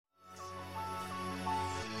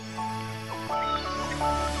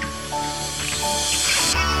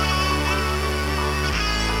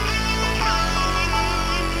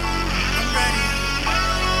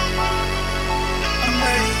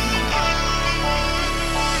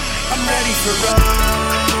I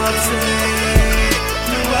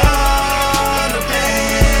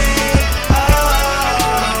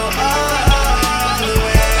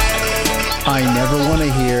never want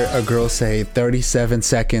to hear a girl say 37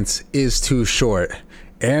 seconds is too short.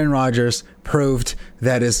 Aaron Rodgers proved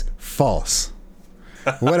that is false.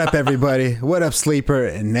 What up, everybody? What up,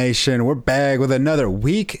 Sleeper Nation? We're back with another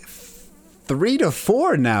week 3 to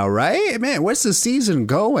 4 now, right? Man, where's the season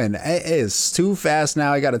going? It is too fast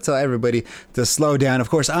now. I got to tell everybody to slow down. Of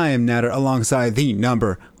course, I am Natter alongside the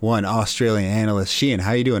 #1 Australian analyst, Sheehan.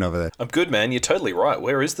 How you doing over there? I'm good, man. You're totally right.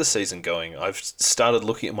 Where is the season going? I've started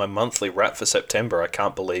looking at my monthly wrap for September. I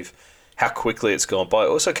can't believe how quickly it's gone by. I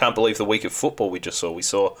also can't believe the week of football we just saw. We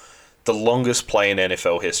saw the longest play in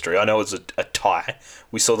NFL history. I know it was a tie.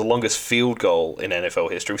 We saw the longest field goal in NFL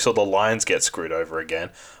history. We saw the Lions get screwed over again.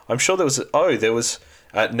 I'm sure there was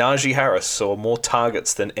Najee Harris saw more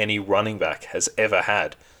targets than any running back has ever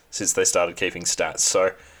had since they started keeping stats. So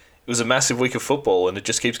it was a massive week of football, and it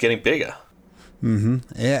just keeps getting bigger. Mm-hmm.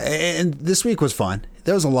 Yeah, and this week was fun.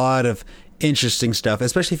 There was a lot of interesting stuff,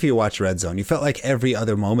 especially if you watch Red Zone. You felt like every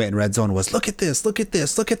other moment in Red Zone was, look at this, look at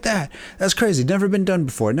this, look at that. That's crazy. Never been done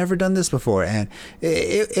before. Never done this before. And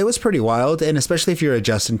it was pretty wild. And especially if you're a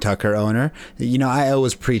Justin Tucker owner, you know, I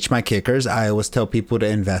always preach my kickers. I always tell people to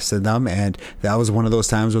invest in them. And that was one of those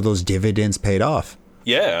times where those dividends paid off.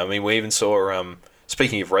 Yeah, I mean, we even saw,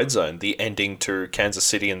 speaking of Red Zone, the ending to Kansas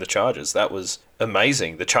City and the Chargers. That was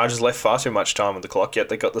amazing. The Chargers left far too much time on the clock, yet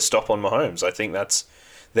they got the stop on Mahomes. I think that's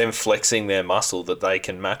them flexing their muscle that they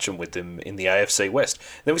can match them with them in the AFC West.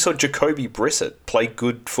 Then we saw Jacoby Brissett play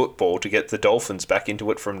good football to get the Dolphins back into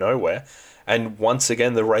it from nowhere. And once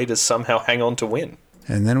again, the Raiders somehow hang on to win.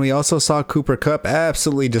 And then we also saw Cooper Kupp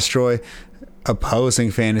absolutely destroy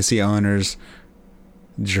opposing fantasy owners'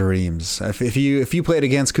 dreams. If you played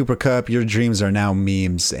against Cooper Kupp, your dreams are now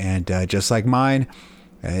memes. And just like mine,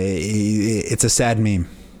 it's a sad meme.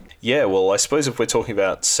 Yeah, well, I suppose if we're talking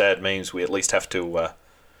about sad memes, we at least have to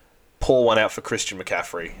pour one out for Christian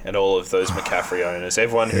McCaffrey and all of those McCaffrey owners,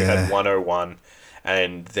 everyone who had 101.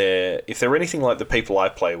 And if they're anything like the people I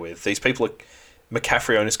play with, these people are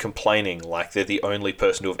McCaffrey owners complaining like they're the only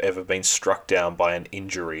person to have ever been struck down by an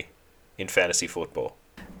injury in fantasy football.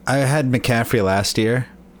 I had McCaffrey last year,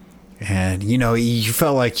 and, you know, you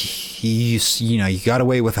felt like you got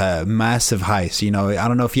away with a massive heist. You know, I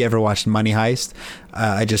don't know if you ever watched Money Heist.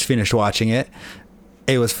 I just finished watching it.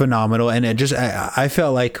 It was phenomenal, and I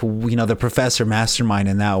felt like, you know, the professor mastermind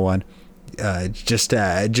in that one. Just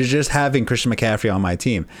having Christian McCaffrey on my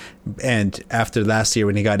team, and after last year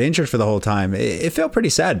when he got injured for the whole time, it felt pretty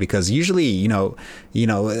sad, because usually, you know,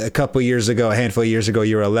 a handful of years ago,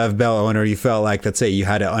 you were a Lev Bell owner. You felt like, let's say, you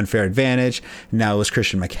had an unfair advantage. Now it was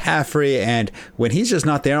Christian McCaffrey, and when he's just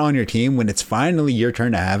not there on your team, when it's finally your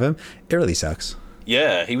turn to have him, it really sucks.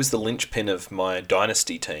 Yeah, he was the linchpin of my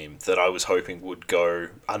dynasty team that I was hoping would go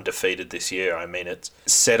undefeated this year. I mean, it's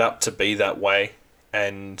set up to be that way,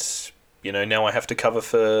 and, you know, now I have to cover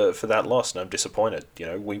for that loss, and I'm disappointed. You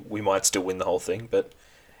know, we might still win the whole thing, but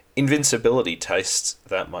invincibility tastes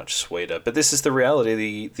that much sweeter. But this is the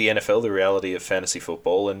reality of the NFL, the reality of fantasy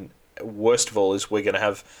football, and worst of all is we're going to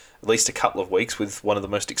have at least a couple of weeks with one of the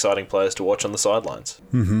most exciting players to watch on the sidelines.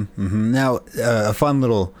 Mm-hmm, mm-hmm. Now, a fun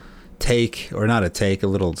little a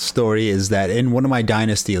little story is that in one of my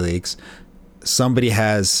dynasty leagues, somebody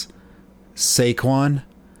has Saquon,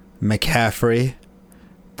 McCaffrey,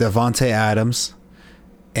 Devontae Adams,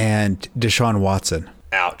 and Deshaun Watson.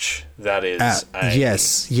 Ouch. That is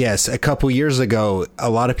yes. A couple years ago, a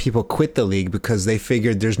lot of people quit the league because they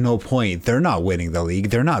figured there's no point. They're not winning the league.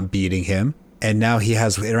 They're not beating him. And now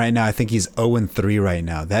I think he's 0-3 right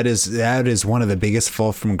now. That is one of the biggest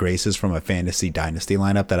fall from graces from a fantasy dynasty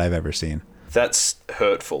lineup that I've ever seen. That's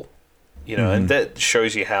hurtful, you know, and that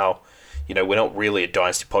shows you how, you know, we're not really a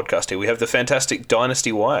dynasty podcast here. We have the fantastic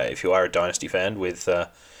Dynasty Wire, if you are a dynasty fan, with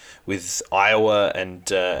Iowa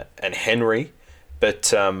and Henry.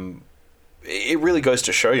 But it really goes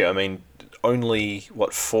to show you, I mean, only,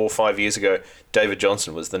 4 or 5 years ago, David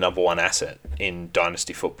Johnson was the #1 asset in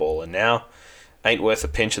dynasty football, and now ain't worth a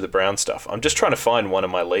pinch of the brown stuff. I'm just trying to find one of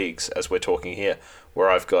my leagues, as we're talking here, where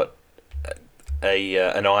I've got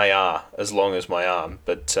an IR as long as my arm,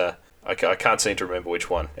 but I can't seem to remember which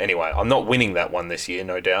one. Anyway, I'm not winning that one this year,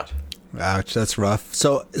 no doubt. Ouch, that's rough.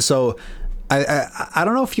 So I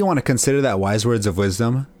don't know if you want to consider that wise words of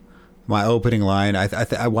wisdom. My opening line,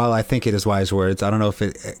 while I think it is wise words, I don't know if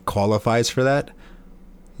it qualifies for that.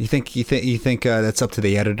 You think that's up to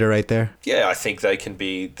the editor right there? Yeah, I think they can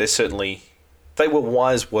be. They were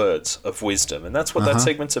wise words of wisdom, and that's what that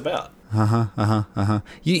segment's about.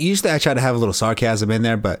 Usually I try to have a little sarcasm in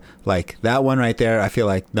there, but like that one right there, I feel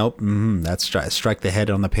like nope. That's strike the head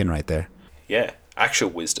on the pin right there. Yeah, actual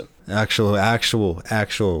wisdom.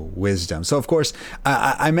 Actual wisdom. So of course,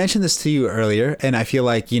 I mentioned this to you earlier, and I feel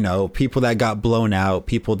like, people that got blown out,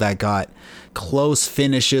 people that got close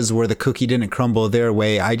finishes where the cookie didn't crumble their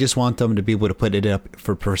way, I just want them to be able to put it up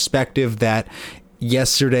for perspective that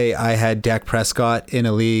yesterday I had Dak Prescott in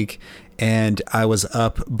a league and I was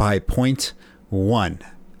up by 0.1.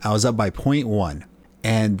 I was up by 0.1.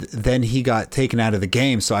 And then he got taken out of the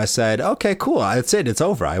game. So I said, okay, cool. That's it. It's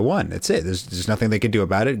over. I won. That's it. There's nothing they could do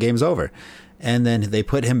about it. Game's over. And then they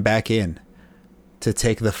put him back in to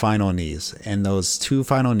take the final knees. And those two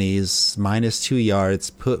final knees, minus 2 yards,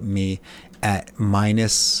 put me at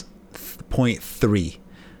minus 0.3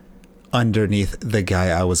 underneath the guy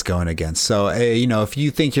I was going against. So, if you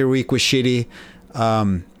think your week was shitty,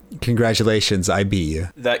 congratulations, I beat you.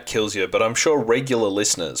 That kills you, but I'm sure regular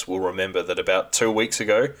listeners will remember that about 2 weeks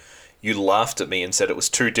ago, you laughed at me and said it was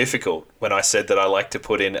too difficult when I said that I like to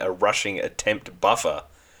put in a rushing attempt buffer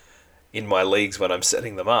in my leagues when I'm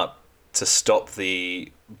setting them up to stop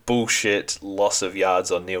the bullshit loss of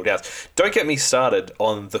yards on kneel downs. Don't get me started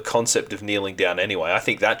on the concept of kneeling down anyway. I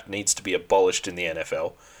think that needs to be abolished in the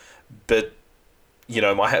NFL. But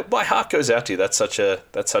my heart goes out to you. That's such a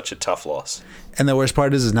tough loss. And the worst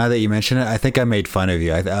part is now that you mention it, I think I made fun of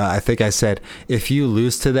you. I think I said, if you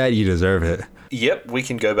lose to that, you deserve it. Yep, we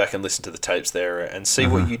can go back and listen to the tapes there and see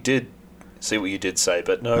what you did. See what you did say,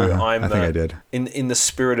 but no, I think I did. In the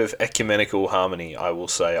spirit of ecumenical harmony, I will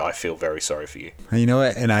say I feel very sorry for you. You know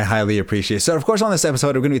what? And I highly appreciate it. So, of course, on this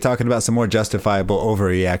episode, we're going to be talking about some more justifiable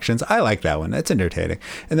overreactions. I like that one. That's entertaining.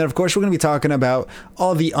 And then, of course, we're going to be talking about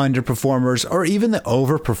all the underperformers or even the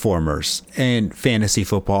overperformers in fantasy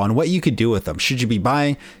football and what you could do with them. Should you be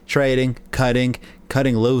buying, trading,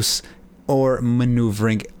 cutting loose, or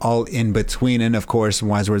maneuvering all in between? And of course,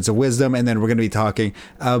 wise words of wisdom. And then we're going to be talking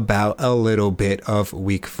about a little bit of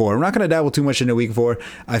week 4. I'm not going to dabble too much into week 4.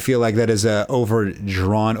 I feel like that is a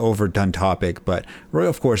overdone topic, but we're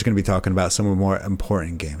of course going to be talking about some of the more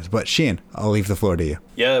important games. But Sheehan, I'll leave the floor to you.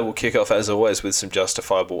 Yeah, we'll kick off as always with some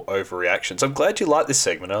justifiable overreactions. I'm glad you like this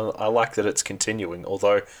segment. I like that it's continuing,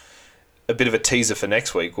 although a bit of a teaser for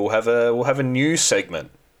next week. We'll have a new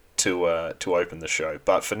segment to open the show.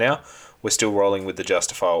 But for now, we're still rolling with the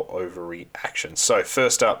justifiable overreaction. So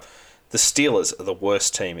first up, the Steelers are the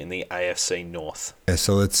worst team in the AFC North.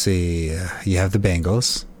 So let's see. You have the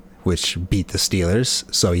Bengals, which beat the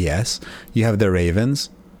Steelers. So yes. You have the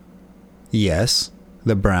Ravens. Yes.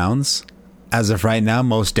 The Browns. As of right now,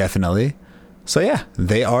 most definitely. So yeah,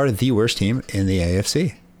 they are the worst team in the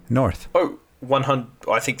AFC North. Oh, 100.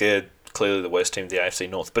 I think they're clearly the worst team in the AFC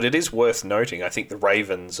North. But it is worth noting, I think the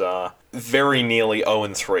Ravens are very nearly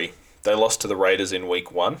 0-3. They lost to the Raiders in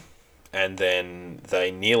week 1, and then they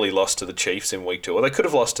nearly lost to the Chiefs in week 2. Or they could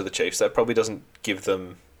have lost to the Chiefs. That probably doesn't give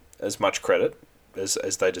them as much credit as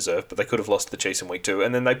they deserve, but they could have lost to the Chiefs in week 2,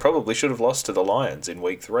 and then they probably should have lost to the Lions in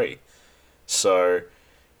week 3. So,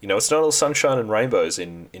 it's not all sunshine and rainbows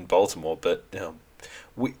in Baltimore, but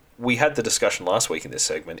we had the discussion last week in this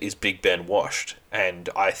segment, is Big Ben washed? And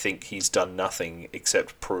I think he's done nothing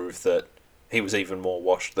except prove that he was even more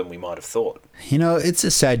washed than we might have thought. It's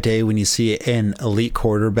a sad day when you see an elite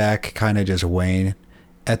quarterback kind of just wane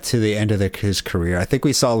to the end of his career. I think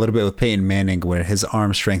we saw a little bit with Peyton Manning where his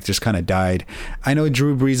arm strength just kind of died. I know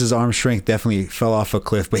Drew Brees' arm strength definitely fell off a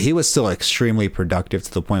cliff, but he was still extremely productive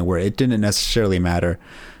to the point where it didn't necessarily matter.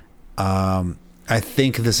 I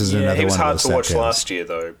think this is another one of those. He was hard to watch last year,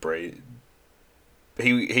 though, Bree.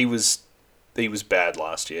 He was bad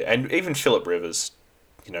last year. And even Phillip Rivers,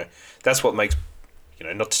 that's what makes,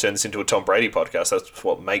 not to turn this into a Tom Brady podcast, that's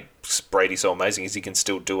what makes Brady so amazing, is he can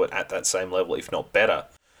still do it at that same level, if not better,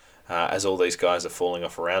 as all these guys are falling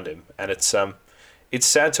off around him. And it's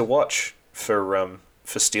sad to watch for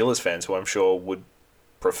Steelers fans, who I'm sure would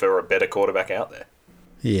prefer a better quarterback out there.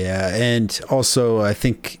 Yeah, and also I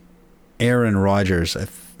think Aaron Rodgers,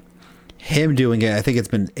 him doing it, I think it's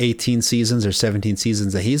been 18 seasons or 17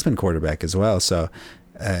 seasons that he's been quarterback as well, so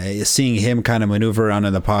seeing him kind of maneuver around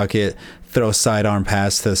in the pocket, throw a sidearm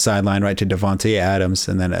pass to the sideline right to Devontae Adams,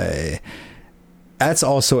 and then that's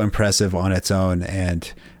also impressive on its own.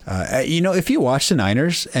 And if you watch the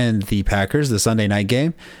Niners and the Packers, the Sunday night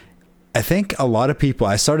game, I think a lot of people,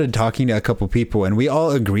 I started talking to a couple people, and we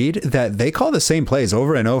all agreed that they call the same plays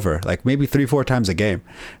over and over, like maybe 3-4 times a game.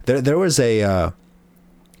 There was a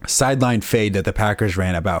sideline fade that the Packers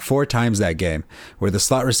ran about 4 times that game, where the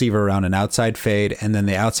slot receiver ran an outside fade and then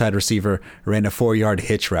the outside receiver ran a 4-yard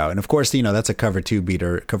hitch route. And of course, that's a cover 2 beat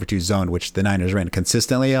or cover 2 zone, which the Niners ran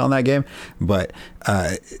consistently on that game. But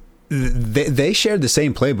they shared the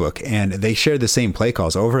same playbook and they shared the same play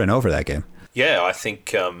calls over and over that game. Yeah, I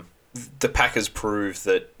think the Packers prove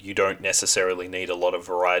that you don't necessarily need a lot of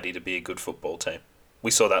variety to be a good football team. We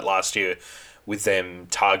saw that last year with them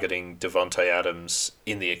targeting Davante Adams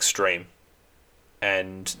in the extreme.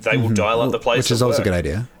 And they will dial up the plays. Which is also a good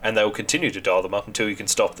idea. And they will continue to dial them up until you can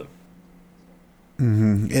stop them.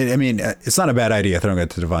 I mean, it's not a bad idea throwing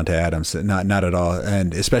it to Davante Adams. Not at all.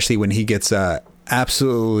 And especially when he gets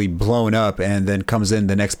absolutely blown up and then comes in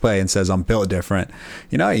the next play and says, I'm built different.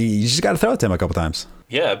 You just got to throw it to him a couple times.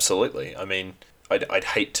 Yeah, absolutely. I mean, I'd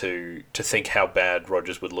hate to think how bad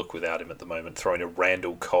Rodgers would look without him at the moment, throwing a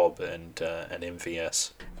Randall Cobb and an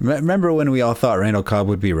MVS. Remember when we all thought Randall Cobb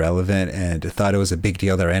would be relevant and thought it was a big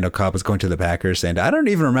deal that Randall Cobb was going to the Packers? And I don't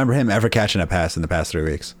even remember him ever catching a pass in the past 3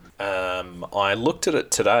 weeks. I looked at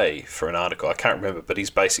it today for an article. I can't remember, but he's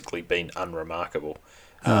basically been unremarkable.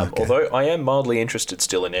 Okay. Although I am mildly interested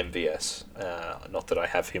still in MVS. Not that I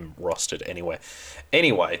have him rostered anywhere.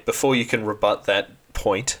 Anyway, before you can rebut that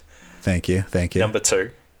point... Thank you. Number 2,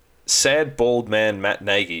 sad bald man Matt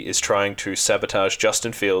Nagy is trying to sabotage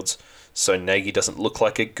Justin Fields so Nagy doesn't look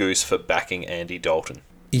like a goose for backing Andy Dalton.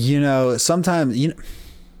 Sometimes,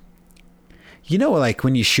 like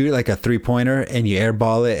when you shoot like a 3-pointer and you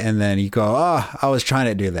airball it and then you go, I was trying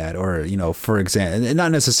to do that. Or, for example,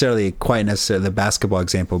 not necessarily the basketball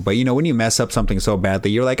example, but, when you mess up something so badly,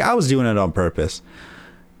 you're like, I was doing it on purpose.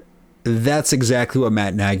 That's exactly what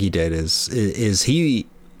Matt Nagy did is he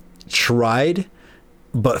tried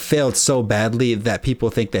but failed so badly that people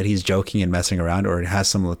think that he's joking and messing around or has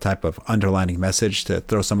some type of underlining message to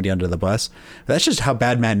throw somebody under the bus. That's just how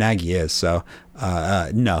bad Matt Nagy is. So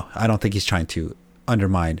no, I don't think he's trying to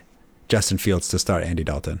undermine Justin Fields to start Andy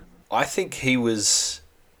Dalton. I think he was...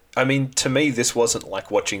 I mean, to me, this wasn't like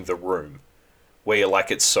watching The Room where you're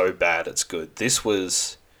like, it's so bad it's good. This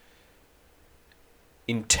was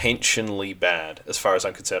intentionally bad as far as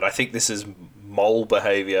I'm concerned. I think this is mole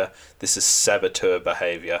behavior. This is saboteur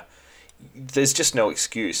behavior. There's just no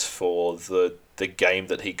excuse for the game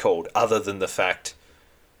that he called other than the fact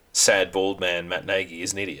sad bald man Matt Nagy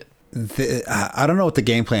is an idiot. I don't know what the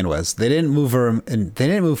game plan was. They didn't move him, and they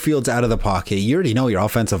didn't move Fields out of the pocket. You already know your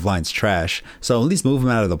offensive line's trash, so at least move him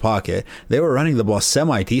out of the pocket. They were running the ball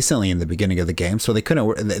semi decently in the beginning of the game, so they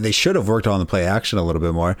couldn't. They should have worked on the play action a little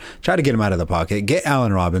bit more. Try to get him out of the pocket, get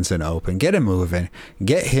Allen Robinson open, get him moving,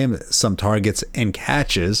 get him some targets and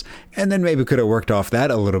catches, and then maybe could have worked off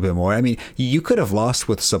that a little bit more. I mean, you could have lost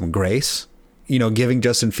with some grace. Giving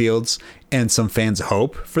Justin Fields and some fans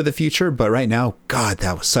hope for the future. But right now, God,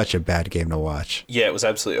 that was such a bad game to watch. Yeah, it was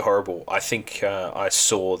absolutely horrible. I think I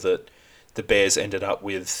saw that the Bears ended up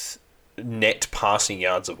with net passing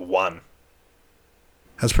yards of 1.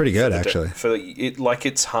 That's pretty good, actually.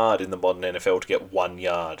 It's hard in the modern NFL to get 1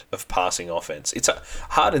 yard of passing offense. It's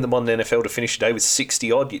hard in the modern NFL to finish a day with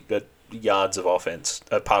 60-odd yards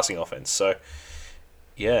of passing offense. So...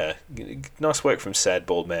 yeah, nice work from sad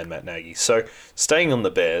bald man Matt Nagy. So, staying on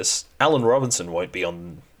the Bears, Allen Robinson won't be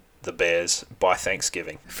on the Bears by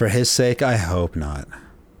Thanksgiving. For his sake, I hope not.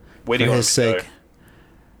 Where do you want to go?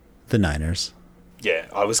 The Niners. Yeah,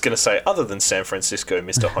 I was going to say, other than San Francisco,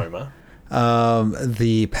 Mr. Homer.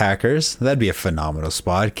 The Packers. That'd be a phenomenal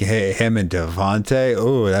spot. Him and Devontae.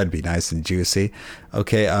 Oh, that'd be nice and juicy.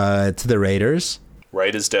 Okay, to the Raiders.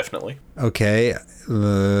 Raiders, definitely. Okay,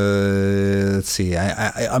 let's see.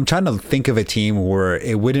 I'm trying to think of a team where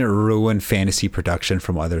it wouldn't ruin fantasy production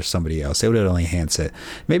from somebody else. It would only enhance it.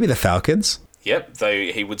 Maybe the Falcons. Yep,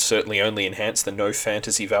 he would certainly only enhance the no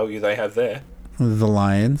fantasy value they have there. The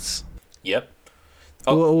Lions. Yep.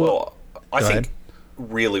 Well, I think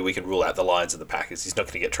really we can rule out the Lions and the Packers. He's not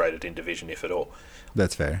going to get traded in division, if at all.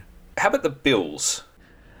 That's fair. How about the Bills?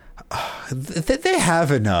 They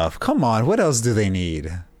have enough. Come on, what else do they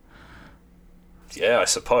need? Yeah, I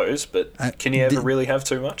suppose, but can you ever really have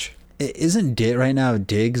too much? Isn't right now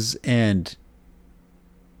Diggs and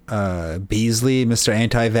Beasley, Mr.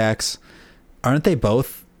 Anti-Vax, aren't they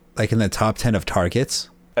both like in the top 10 of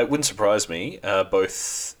targets? It wouldn't surprise me.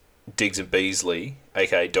 Both Diggs and Beasley,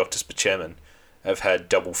 aka Dr. Spaceman, have had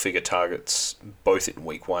double-figure targets both in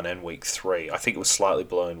week 1 and week 3. I think it was slightly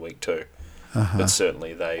below in week 2. But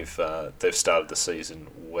certainly they've started the season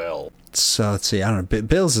well. So let's see. I don't know.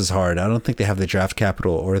 Bills is hard. I don't think they have the draft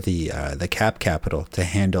capital or the cap capital to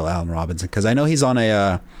handle Allen Robinson, because I know he's on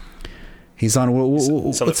He's on,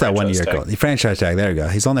 what's that 1 year called? The franchise tag. There you go.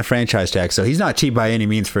 He's on the franchise tag. So he's not cheap by any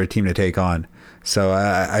means for a team to take on. So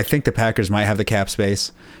I think the Packers might have the cap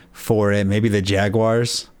space for it. Maybe the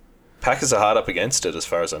Jaguars. Packers are hard up against it, as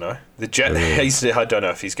far as I know. I don't know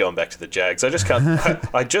if he's going back to the Jags. I just can't.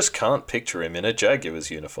 I just can't picture him in a Jaguars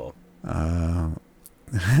uniform. I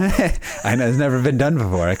know it's never been done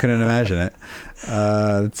before. I couldn't imagine it.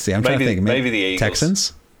 Let's see. I'm trying to think. Maybe the Eagles.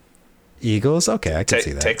 Texans. Eagles. Okay, I can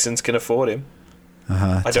see that. Texans can afford him.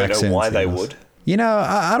 I don't know why they would. You know,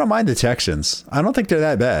 I don't mind the Texans. I don't think they're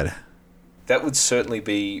that bad. That would certainly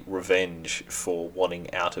be revenge for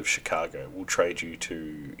wanting out of Chicago. We'll trade you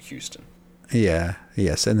to Houston. Yeah,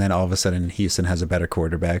 yes. And then all of a sudden Houston has a better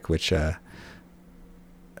quarterback, which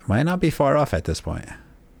might not be far off at this point.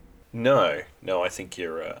 No, I think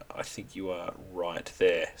you are right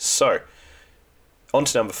there. So, on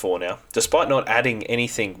to number 4 now. Despite not adding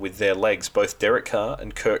anything with their legs, both Derek Carr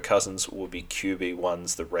and Kirk Cousins will be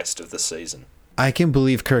QB1s the rest of the season. I can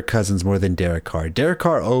believe Kirk Cousins more than Derek Carr. Derek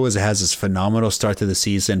Carr always has this phenomenal start to the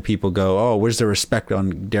season. People go, oh, where's the respect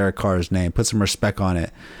on Derek Carr's name? Put some respect on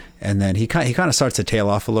it. And then he kind of starts to tail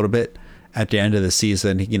off a little bit at the end of the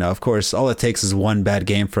season. You know, of course, all it takes is one bad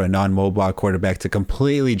game for a non-mobile quarterback to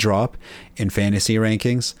completely drop in fantasy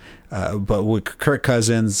rankings. But with Kirk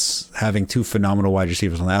Cousins having 2 phenomenal wide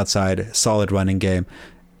receivers on the outside, solid running game,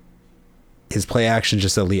 his play action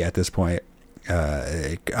just elite at this point.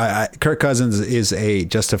 Kirk Cousins is a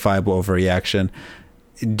justifiable overreaction.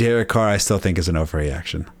 Derek Carr, I still think, is an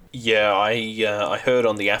overreaction. Yeah, I heard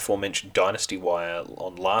on the aforementioned Dynasty Wire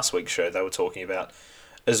on last week's show, they were talking about,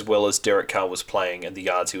 as well as Derek Carr was playing and the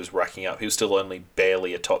yards he was racking up, he was still only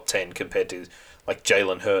barely a top 10 compared to like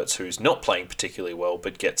Jalen Hurts, who's not playing particularly well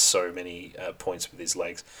but gets so many points with his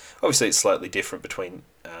legs. Obviously, it's slightly different between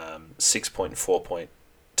 6-point and 4-point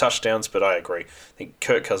touchdowns, but I agree. I think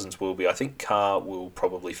Kirk Cousins will be. I think Carr will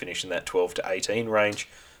probably finish in that 12 to 18 range,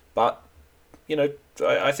 but you know,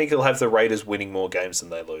 I think he'll have the Raiders winning more games than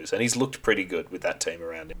they lose, and he's looked pretty good with that team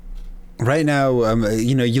around him. Right now,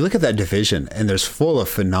 you know, you look at that division, and there's full of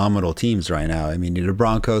phenomenal teams right now. I mean, the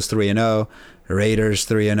Broncos 3-0, the Raiders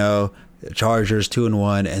 3-0, the Chargers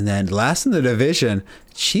 2-1, and then last in the division,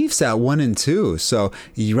 Chiefs at 1-2. So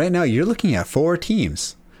right now, you're looking at 4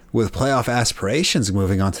 teams with playoff aspirations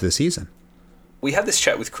moving on to the season. We had this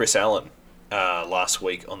chat with Chris Allen last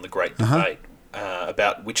week on the Great Debate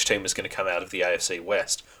about which team was going to come out of the AFC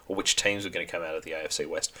West, or which teams were going to come out of the AFC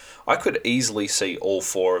West. I could easily see all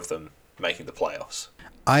 4 of them making the playoffs.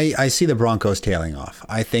 I see the Broncos tailing off.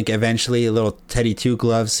 I think eventually a little Teddy Two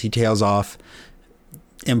Gloves, he tails off,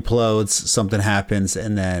 implodes, something happens,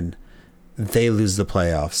 and then they lose the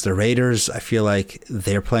playoffs. The Raiders, I feel like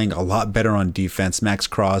they're playing a lot better on defense. Max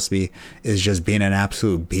Crosby is just being an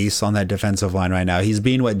absolute beast on that defensive line right now. He's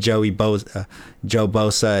being what Joe Bosa,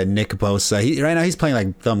 Nick Bosa. Right now he's playing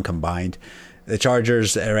like them combined. The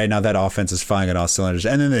Chargers, right now that offense is firing on all cylinders.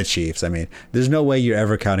 And then the Chiefs. I mean, there's no way you're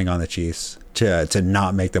ever counting on the Chiefs to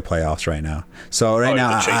not make the playoffs right now. So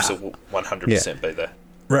now the Chiefs will 100% be there.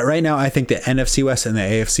 Right now I think the NFC West and the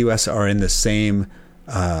AFC West are in the same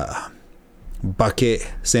bucket,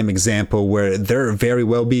 same example, where there very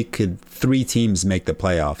well could 3 teams make the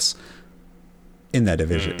playoffs in that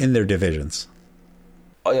division, in their divisions.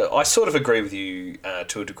 I sort of agree with you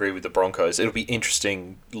to a degree with the Broncos. It'll be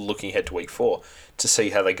interesting looking ahead to week 4 to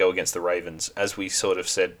see how they go against the Ravens. As we sort of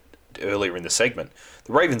said earlier in the segment,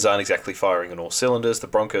 the Ravens aren't exactly firing on all cylinders. The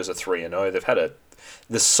Broncos are 3-0. They've had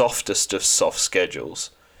the softest of soft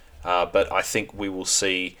schedules, but I think we will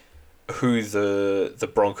see who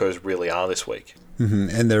the Broncos really are this week. Mm-hmm.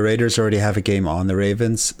 And the Raiders already have a game on the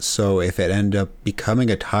Ravens, so if it ended up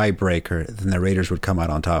becoming a tiebreaker, then the Raiders would come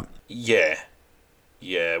out on top.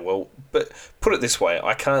 Yeah, well, but put it this way,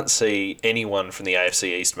 I can't see anyone from the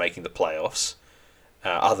AFC East making the playoffs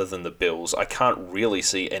other than the Bills. I can't really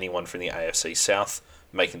see anyone from the AFC South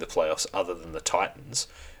making the playoffs other than the Titans,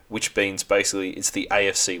 which means basically it's the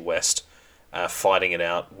AFC West fighting it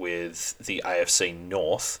out with the AFC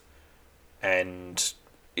North, and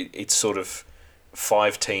it's sort of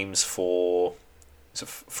 5 teams for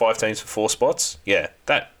 4 spots. Yeah,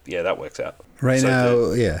 that works out. Right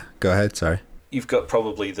now, go ahead, sorry. You've got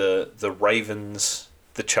probably the Ravens,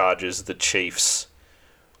 the Chargers, the Chiefs,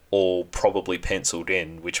 all probably penciled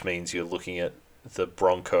in, which means you're looking at the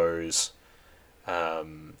Broncos,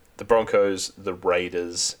 the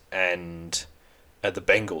Raiders, and the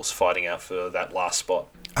Bengals fighting out for that last spot.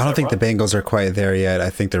 I don't think the Bengals are quite there yet. I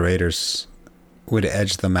think the Raiders would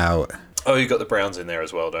edge them out. Oh, you got the Browns in there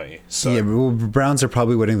as well, don't you? So yeah, well, Browns are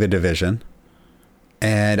probably winning the division.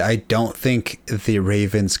 And I don't think the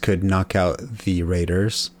Ravens could knock out the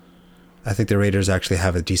Raiders. I think the Raiders actually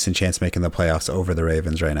have a decent chance making the playoffs over the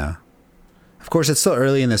Ravens right now. Of course, it's still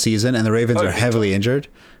early in the season, and the Ravens are heavily injured.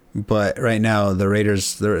 But right now, the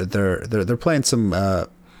Raiders they're playing some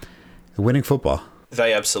winning football.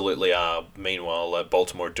 They absolutely are. Meanwhile,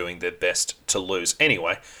 Baltimore are doing their best to lose.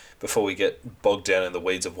 Anyway, before we get bogged down in the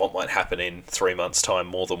weeds of what might happen in 3 months' time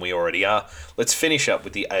more than we already are, let's finish up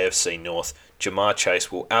with the AFC North. Ja'Marr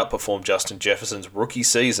Chase will outperform Justin Jefferson's rookie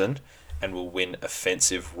season and will win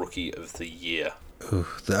Offensive Rookie of the Year. Ooh,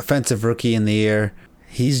 the Offensive Rookie in the Year,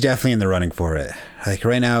 he's definitely in the running for it. Like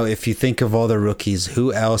right now, if you think of all the rookies,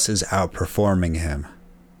 who else is outperforming him?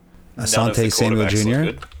 Asante Samuel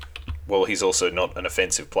Jr.? Well, he's also not an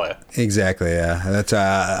offensive player. Exactly, yeah. That's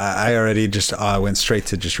I already just went straight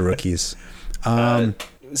to just rookies.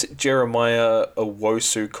 Is it Jeremiah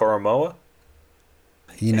Owusu-Koramoah?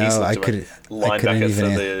 Linebacker for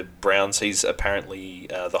the Browns. He's apparently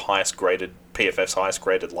the highest graded, PFF's highest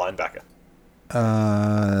graded linebacker.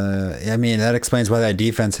 I mean, that explains why that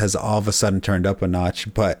defense has all of a sudden turned up a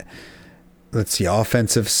notch. But let's see,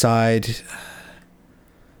 offensive side,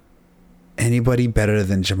 anybody better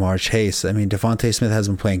than Ja'Marr Chase? I mean, Devontae Smith has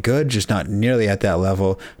been playing good, just not nearly at that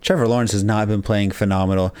level. Trevor Lawrence has not been playing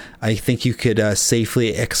phenomenal. I think you could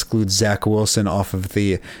safely exclude Zach Wilson off of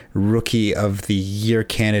the Rookie of the Year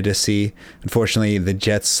candidacy. Unfortunately, the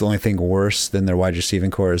Jets, the only thing worse than their wide receiving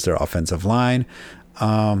core is their offensive line.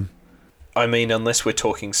 I mean, unless we're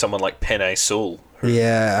talking someone like Penei Sewell.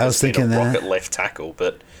 Yeah, I was thinking that. Rocket left tackle,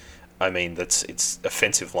 but I mean, it's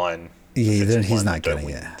offensive line. Yeah, then he's not getting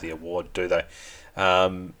it. The award, do they?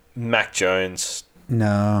 Mac Jones.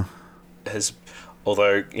 No.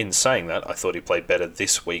 Although in saying that, I thought he played better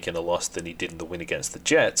this week in a loss than he did in the win against the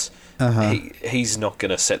Jets. He's not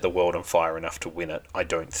going to set the world on fire enough to win it, I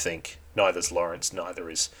don't think. Neither's Lawrence, neither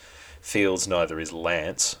is Fields, neither is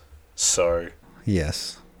Lance. So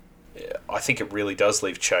yes, I think it really does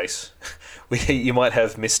leave Chase. You might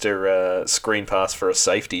have Mr. Screen Pass for a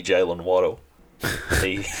safety, Jalen Waddle.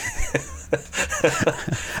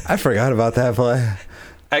 I forgot about that play.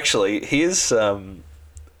 Actually, here's a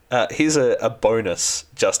bonus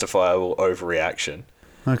justifiable overreaction.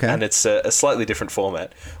 Okay. And it's a slightly different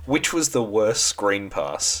format. Which was the worst screen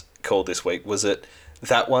pass called this week? Was it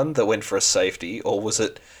that one that went for a safety, or was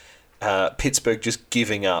it Pittsburgh just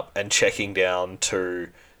giving up and checking down to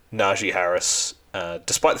Najee Harris,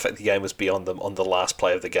 despite the fact the game was beyond them, on the last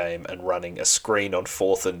play of the game and running a screen on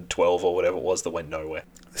 4th and 12 or whatever it was that went nowhere?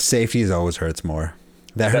 Safeties always hurts more.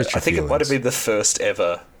 That hurts your I think feelings. It might have been the first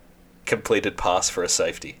ever completed pass for a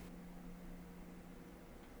safety.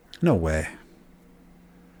 No way.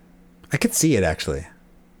 I could see it, actually.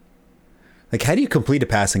 Like, how do you complete a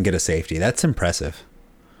pass and get a safety? That's impressive.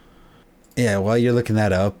 Yeah, while you're looking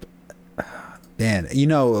that up, man,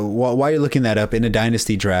 while you're looking that up, in a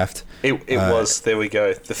dynasty draft... It was, there we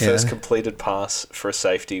go, the first completed pass for a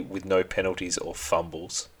safety with no penalties or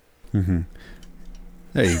fumbles. Mm-hmm.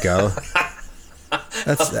 There you go.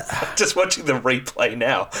 That's I'm just watching the replay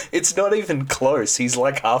now. It's not even close. He's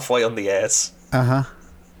like halfway on the S. Uh-huh.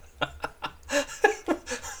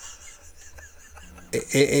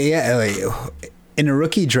 Yeah, like, in a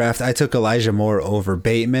rookie draft, I took Elijah Moore over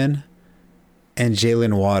Bateman and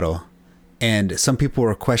Jalen Waddle. And some people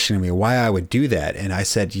were questioning me why I would do that. And I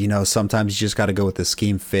said, sometimes you just got to go with the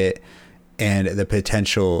scheme fit and the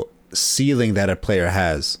potential ceiling that a player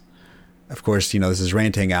has. Of course, this is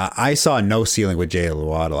ranting. I saw no ceiling with Jalen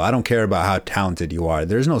Waddle. I don't care about how talented you are.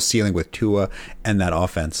 There's no ceiling with Tua and that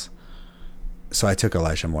offense. So I took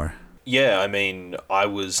Elijah Moore. Yeah, I mean, I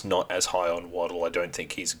was not as high on Waddle. I don't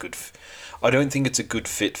think he's I don't think it's a good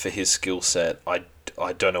fit for his skill set. I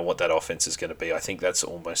don't know what that offense is going to be. I think that's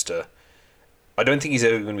almost I don't think he's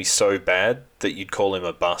ever going to be so bad that you'd call him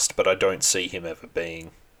a bust, but I don't see him ever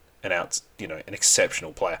being an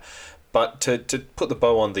exceptional player. But to put the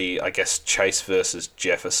bow on the, I guess, Chase versus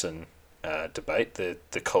Jefferson debate, the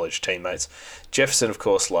college teammates, Jefferson, of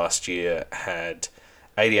course, last year had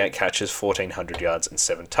 88 catches, 1,400 yards, and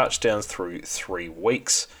 7 touchdowns through 3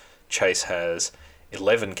 weeks. Chase has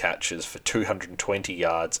 11 catches for 220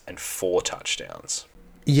 yards and 4 touchdowns.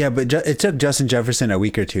 Yeah, but it took Justin Jefferson a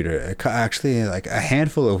week or two to actually, like, a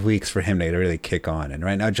handful of weeks for him to really kick on. And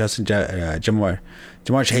right now, Ja'Marr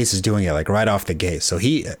Chase is doing it like right off the gate. So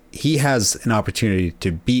he has an opportunity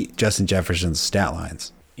to beat Justin Jefferson's stat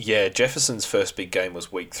lines. Yeah, Jefferson's first big game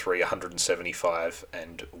was week 3, 175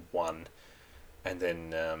 and 1. And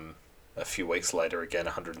then a few weeks later, again,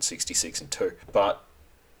 166 and 2. But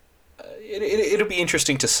it'll be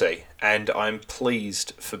interesting to see. And I'm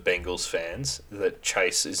pleased for Bengals fans that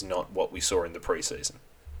Chase is not what we saw in the preseason.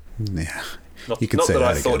 Yeah, not that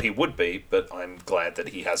I thought he would be, but I'm glad that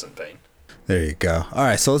he hasn't been. There you go. All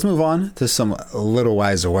right, so let's move on to some little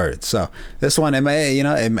wiser words. So this one, it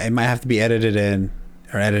might have to be edited in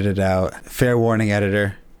or edited out. Fair warning,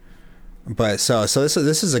 editor. But so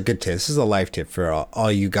this is a good tip. This is a life tip for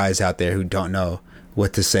all you guys out there who don't know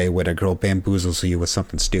what to say when a girl bamboozles you with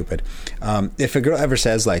something stupid. If a girl ever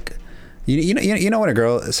says like, you know when a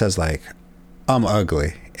girl says like, I'm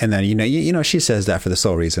ugly, and then she says that for the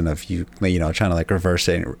sole reason of trying to like reverse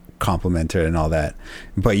it and compliment her and all that,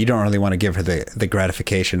 but you don't really want to give her the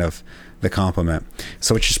gratification of the compliment.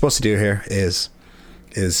 So what you're supposed to do here is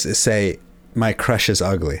say, my crush is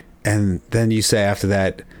ugly, and then you say after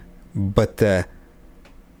that, but the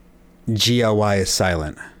GLY is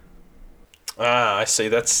silent. Ah, I see.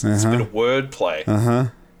 That's it's a bit of wordplay.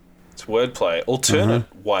 It's wordplay.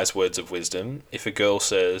 Alternate wise words of wisdom. If a girl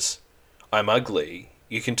says, I'm ugly,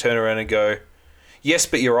 you can turn around and go, yes,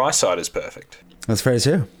 but your eyesight is perfect. That's very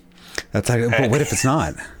true. That's like, but what if it's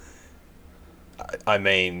not? I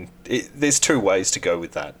mean, there's two ways to go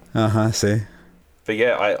with that. See? But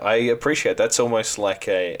yeah, I appreciate that's almost like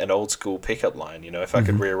an old school pickup line. If I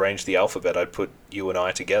could rearrange the alphabet, I'd put you and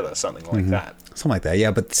I together, something like that. Something like that,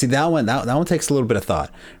 yeah. But see, that one takes a little bit of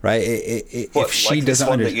thought, right? If she like doesn't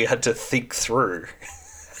understand that you had to think through.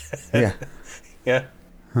 Yeah. Yeah.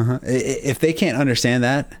 If they can't understand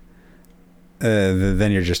that,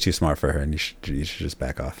 then you're just too smart for her, and you should just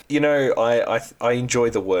back off. I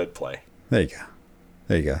enjoy the wordplay. There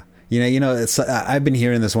you go. It's I've been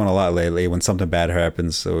hearing this one a lot lately. When something bad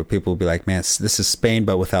happens, so people will be like, "Man, this is Spain,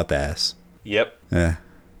 but without the S." Yep. Yeah.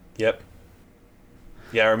 Yep.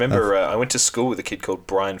 Yeah, I remember I went to school with a kid called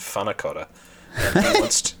Brian Funnicotta, and he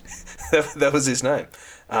once that was his name.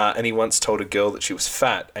 And he once told a girl that she was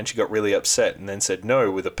fat, and she got really upset, and then said no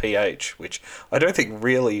with a PH, which I don't think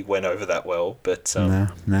really went over that well. But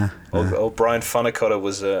no. Old Brian Funnicotta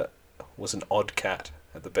was an odd cat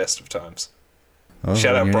at the best of times. Oh,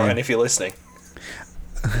 shout out Brian if you're listening.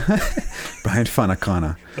 Brian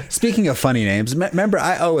Funnicotta. Speaking of funny names, remember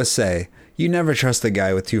I always say you never trust a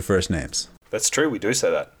guy with two first names. That's true. We do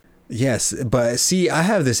say that. Yes, but see, I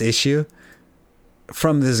have this issue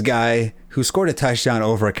from this guy who scored a touchdown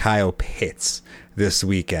over Kyle Pitts this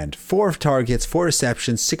weekend. 4 targets, 4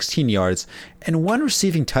 receptions, 16 yards, and 1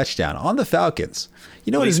 receiving touchdown on the Falcons.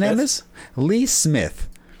 You know what his name is? Lee Smith.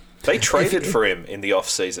 They traded for him in the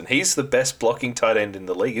offseason. He's the best blocking tight end in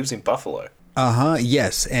the league. He was in Buffalo.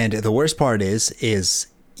 Yes. And the worst part is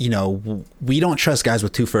we don't trust guys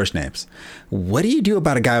with 2 first names. What do you do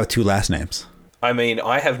about a guy with 2 last names? I mean,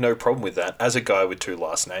 I have no problem with that. As a guy with 2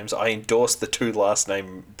 last names, I endorse the 2 last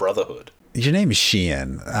name brotherhood. Your name is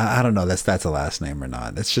Sheehan. I don't know that's a last name or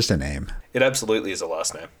not. It's just a name. It absolutely is a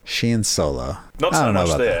last name. Sheehan Solo. Not so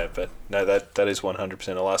much there, but no, that is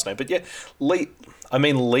 100% a last name. But yeah, Lee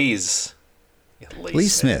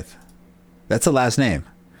Smith. That's a last name.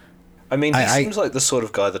 I mean, he seems like the sort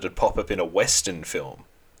of guy that would pop up in a Western film.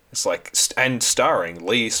 It's like, and starring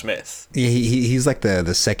Lee Smith. He's like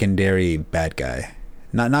the secondary bad guy.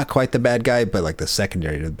 Not quite the bad guy, but like the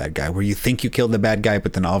secondary to the bad guy, where you think you killed the bad guy,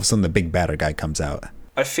 but then all of a sudden the big badder guy comes out.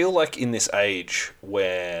 I feel like in this age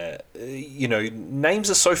where,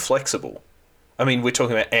 names are so flexible. I mean, we're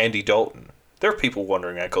talking about Andy Dalton. There are people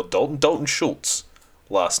wandering around called Dalton Schultz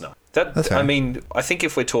last night. That's right. I mean, I think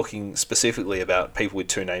if we're talking specifically about people with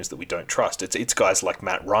 2 names that we don't trust, it's guys like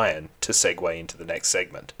Matt Ryan to segue into the next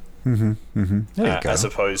segment. There you go. As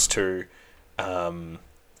opposed to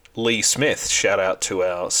Lee Smith. Shout out to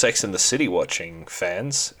our Sex and the City watching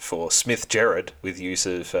fans for Smith Jared, with use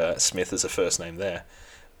of Smith as a first name there.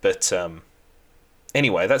 But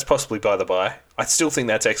anyway, that's possibly by the by. I still think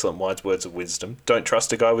that's excellent wise words of wisdom. Don't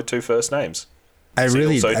trust a guy with 2 first names.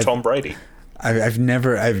 Tom Brady. I've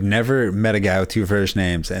never met a guy with 2 first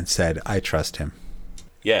names and said I trust him.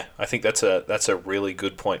 Yeah, I think that's a really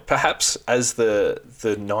good point. Perhaps as the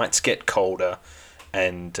nights get colder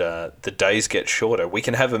and the days get shorter, we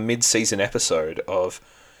can have a mid-season episode of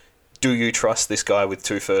do you trust this guy with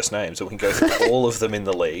 2 first names? And we can go through all of them in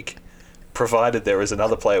the league. Provided there is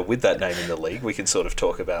another player with that name in the league, we can sort of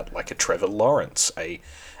talk about like a Trevor Lawrence, a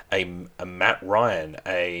Matt Ryan,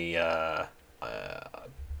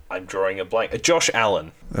 I'm drawing a blank. Josh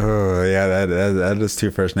Allen. Oh yeah, that is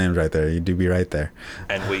 2 first names right there. You do be right there.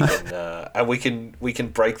 And we can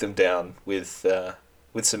break them down with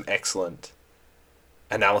some excellent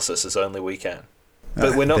analysis as only we can.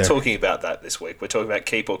 But we're not talking about that this week. We're talking about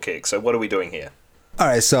keep or kick. So what are we doing here? All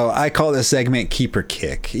right, so I call this segment keep or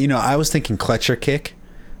kick. I was thinking clutch or kick,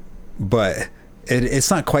 but it's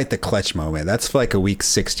not quite the clutch moment. That's for like a week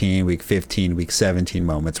 16, week 15, week 17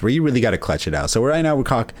 moments where you really got to clutch it out. So right now we're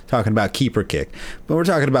talking about keep or kick, but we're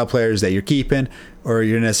talking about players that you're keeping or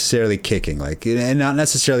you're necessarily kicking, like, and not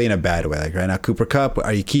necessarily in a bad way. Like right now, Cooper Kupp,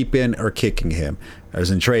 are you keeping or kicking him? As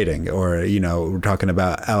in trading, or, you know, we're talking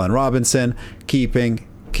about Allen Robinson, keeping,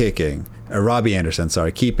 kicking. Robbie Anderson,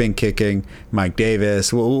 sorry, keeping, kicking, Mike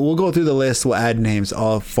Davis. We'll go through the list. We'll add names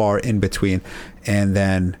all far in between, and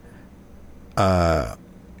then of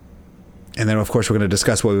course we're going to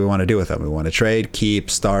discuss what we want to do with them. We want to trade, keep,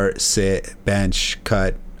 start, sit, bench,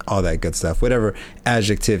 cut, all that good stuff. Whatever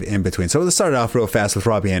adjective in between. So let's start it off real fast with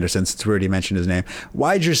Robbie Anderson, since we already mentioned his name.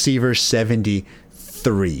 Wide receiver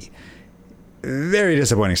 73. Very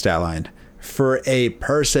disappointing stat line for a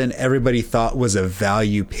person everybody thought was a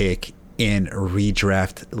value pick in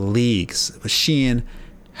redraft leagues. Sheehan,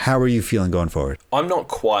 how are you feeling going forward? I'm not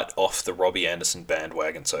quite off the Robbie Anderson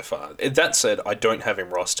bandwagon so far. That said, I don't have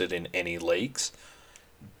him rostered in any leagues,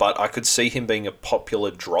 but I could see him being a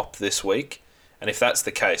popular drop this week. And if that's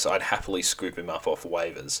the case, I'd happily scoop him up off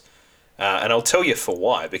waivers. And I'll tell you for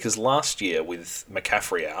why, because last year with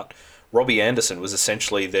McCaffrey out, Robbie Anderson was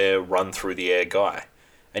essentially their run-through-the-air guy.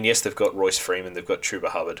 And yes, they've got Royce Freeman, they've got Chuba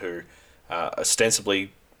Hubbard, who are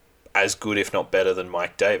ostensibly as good, if not better, than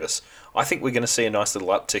Mike Davis. I think we're going to see a nice little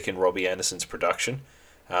uptick in Robbie Anderson's production.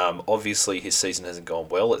 Obviously, his season hasn't gone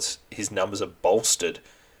well. His numbers are bolstered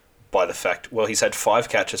by the fact, well, he's had 5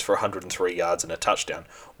 catches for 103 yards and a touchdown.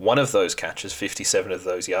 One of those catches, 57 of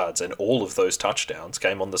those yards, and all of those touchdowns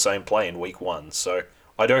came on the same play in week 1. So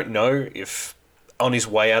I don't know if on his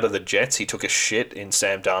way out of the Jets, he took a shit in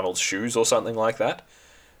Sam Darnold's shoes or something like that.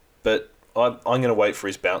 But I'm going to wait for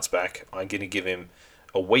his bounce back. I'm going to give him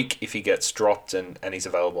a week if he gets dropped and he's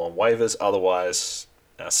available on waivers. Otherwise,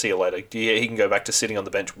 see you later. Yeah, he can go back to sitting on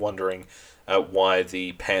the bench wondering why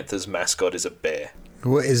the Panthers mascot is a bear.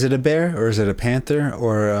 What, is it a bear or is it a panther?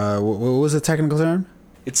 Or what was the technical term?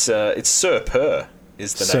 It's Sir Purr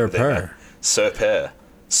is the name of their Sir Purr.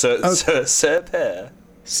 Sir Purr.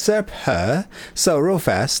 Sir. So real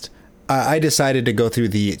fast, I decided to go through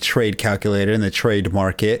the trade calculator and the trade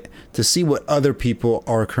market to see what other people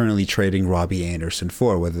are currently trading Robbie Anderson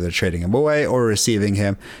for, whether they're trading him away or receiving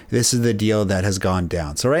him. This is the deal that has gone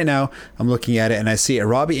down. So right now I'm looking at it and I see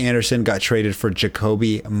Robbie Anderson got traded for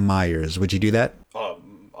Jacoby Myers. Would you do that?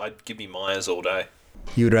 I'd give me Myers all day.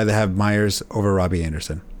 You would rather have Myers over Robbie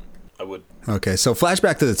Anderson? I would. Okay, so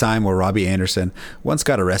flashback to the time where Robbie Anderson once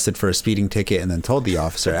got arrested for a speeding ticket and then told the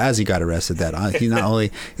officer as he got arrested that he not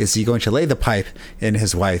only is he going to lay the pipe in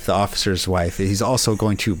his wife, the officer's wife, he's also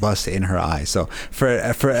going to bust in her eye. So for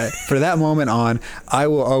that moment on, I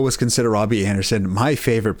will always consider Robbie Anderson my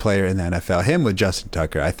favorite player in the NFL. Him with Justin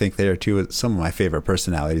Tucker. I think they are some of my favorite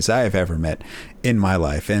personalities I have ever met in my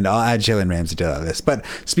life. And I'll add Jalen Ramsey to that list. But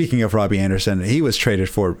speaking of Robbie Anderson, he was traded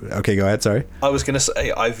for... Okay, go ahead, sorry. I was going to say,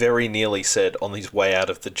 I very nearly said on his way out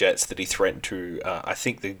of the Jets that he threatened to... I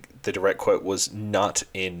think the direct quote was nut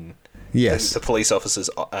in... Yes. The police officer's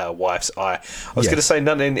wife's eye. I was going to say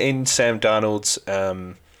nut in Sam Darnold's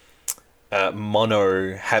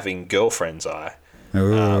mono having girlfriend's eye.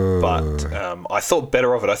 But I thought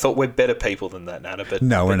better of it. I thought we're better people than that, Nana. But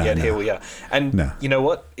no, we're not. Yet here we are. And you know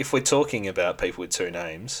what? If we're talking about people with 2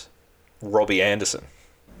 names, Robbie Anderson.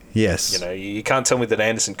 Yes. You know, you can't tell me that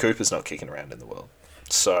Anderson Cooper's not kicking around in the world.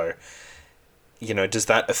 So, you know, does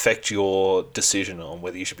that affect your decision on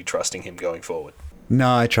whether you should be trusting him going forward?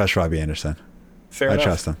 No, I trust Robbie Anderson. Fair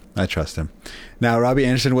enough. I trust him. Now, Robbie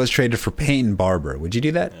Anderson was traded for Peyton Barber. Would you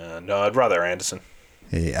do that? No, I'd rather Anderson.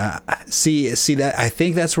 Yeah, see that. I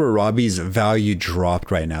think that's where Robbie's value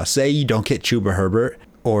dropped right now. Say you don't get Chuba Herbert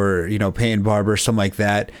or, you know, Peyton Barber, something like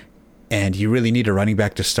that, and you really need a running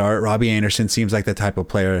back to start. Robbie Anderson seems like the type of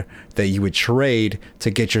player that you would trade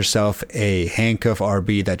to get yourself a handcuff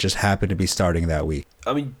RB that just happened to be starting that week.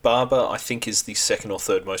 I mean, Barber, I think, is the 2nd or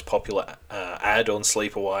 3rd most popular ad on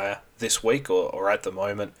Sleeper Wire this week or at the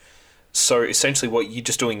moment. So essentially, what you're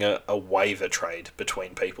just doing a waiver trade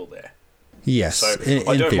between people there. Yes. So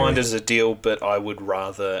I don't mind it as a deal, but I would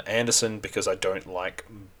rather Anderson because I don't like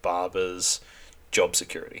Barber's job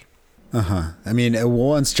security. I mean,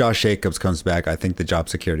 once Josh Jacobs comes back, I think the job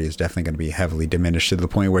security is definitely going to be heavily diminished to the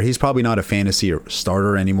point where he's probably not a fantasy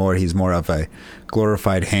starter anymore. He's more of a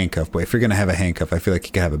glorified handcuff. But if you're going to have a handcuff, I feel like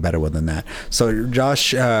you could have a better one than that. So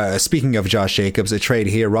speaking of Josh Jacobs, a trade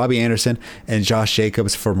here, Robbie Anderson and Josh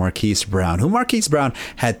Jacobs for Marquise Brown, who Marquise Brown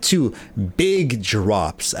had 2 big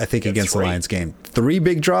drops, I think, against the Lions game. 3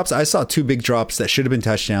 big drops. I saw 2 big drops that should have been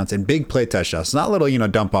touchdowns and big play touchdowns. Not little,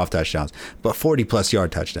 dump off touchdowns, but 40-plus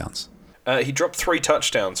yard touchdowns. He dropped 3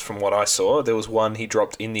 touchdowns from what I saw. There was one he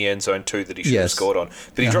dropped in the end zone, 2 that he should have scored on.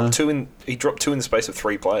 But he dropped 2 in. He dropped 2 in the space of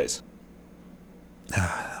 3 plays.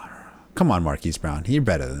 Come on, Marquise Brown. You're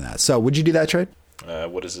better than that. So, would you do that trade?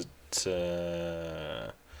 What is it?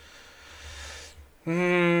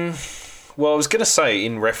 Well, I was going to say,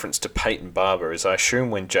 in reference to Peyton Barber, is I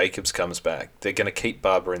assume when Jacobs comes back, they're going to keep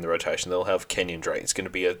Barber in the rotation. They'll have Kenyon Drake. It's going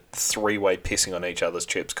to be a 3-way pissing on each other's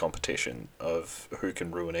chips competition of who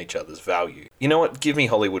can ruin each other's value. You know what? Give me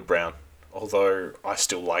Hollywood Brown. Although I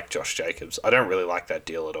still like Josh Jacobs. I don't really like that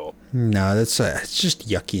deal at all. No, it's just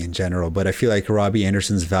yucky in general. But I feel like Robbie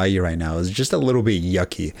Anderson's value right now is just a little bit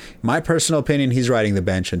yucky. My personal opinion, he's riding the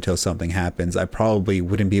bench until something happens. I probably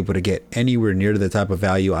wouldn't be able to get anywhere near the type of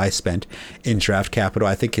value I spent in draft capital.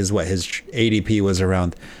 I think his ADP was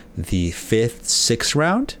around the 5th, 6th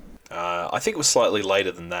round. I think it was slightly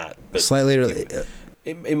later than that. But slightly later.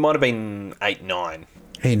 It might have been 8, 9.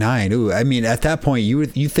 Hey, 9. Ooh, I mean, at that point, you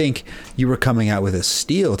think you were coming out with a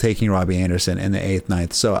steal taking Robbie Anderson in the 8th,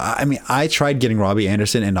 9th. So, I mean, I tried getting Robbie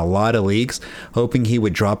Anderson in a lot of leagues, hoping he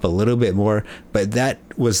would drop a little bit more, but that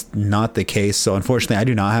was not the case. So, unfortunately, I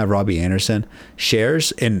do not have Robbie Anderson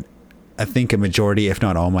shares in, I think, a majority, if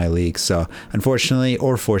not all my leagues. So, unfortunately,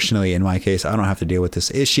 or fortunately, in my case, I don't have to deal with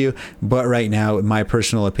this issue. But right now, in my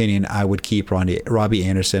personal opinion, I would keep Robbie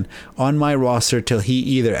Anderson on my roster till he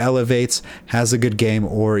either elevates, has a good game,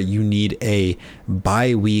 or you need a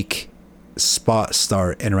bye week spot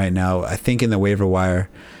start. And right now, I think in the waiver wire,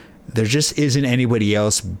 there just isn't anybody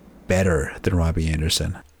else better than Robbie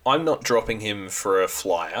Anderson. I'm not dropping him for a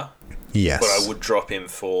flyer. Yes. But I would drop him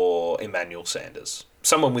for Emmanuel Sanders.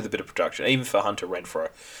 Someone with a bit of production, even for Hunter Renfrow.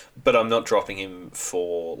 But I'm not dropping him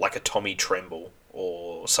for like a Tommy Tremble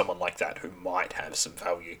or someone like that who might have some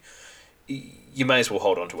value. You may as well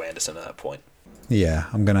hold on to Anderson at that point. Yeah,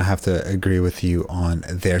 I'm going to have to agree with you on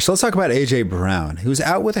there. So let's talk about A.J. Brown, who's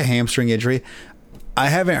out with a hamstring injury. I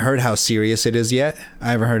haven't heard how serious it is yet. I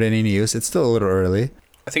haven't heard any news. It's still a little early.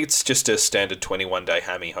 I think it's just a standard 21-day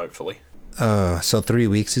hammy, hopefully. So 3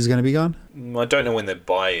 weeks he's going to be gone? I don't know when their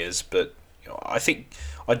bye is, but I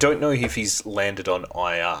don't know if he's landed on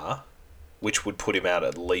IR, which would put him out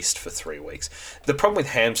at least for 3 weeks. The problem with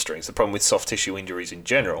hamstrings, the problem with soft tissue injuries in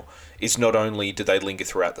general, is not only do they linger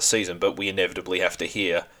throughout the season, but we inevitably have to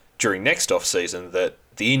hear during next off-season that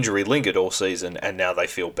the injury lingered all season and now they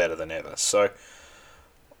feel better than ever. So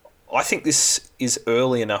I think this is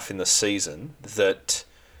early enough in the season that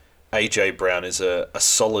A.J. Brown is a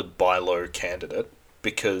solid buy low candidate,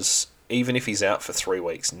 because even if he's out for 3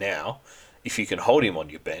 weeks now, if you can hold him on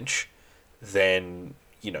your bench, then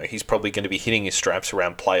he's probably going to be hitting his straps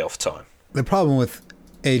around playoff time. The problem with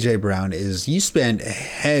A.J. Brown is you spend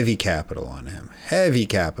heavy capital on him. Heavy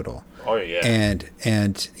capital. Oh, yeah.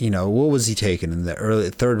 And what was he taking in the early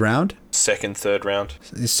 3rd round? Second, 3rd round.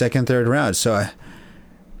 Second, 3rd round. So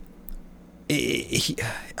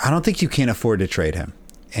I don't think you can afford to trade him.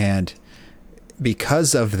 And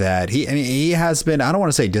because of that, he has been, I don't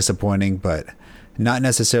want to say disappointing, but not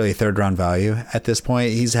necessarily 3rd round value at this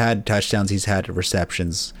point. He's had touchdowns, he's had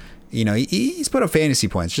receptions. He's put up fantasy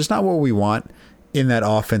points, just not what we want in that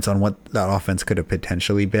offense, on what that offense could have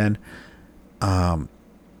potentially been. Man,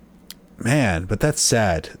 but that's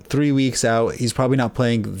sad. 3 weeks out. He's probably not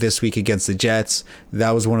playing this week against the Jets.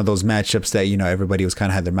 That was one of those matchups that, everybody was kind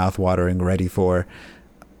of had their mouth watering ready for.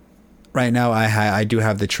 Right now, I do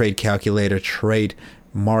have the trade calculator, trade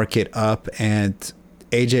market up, and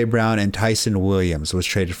A.J. Brown and Tyson Williams was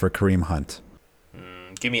traded for Kareem Hunt.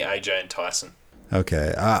 Give me A.J. and Tyson.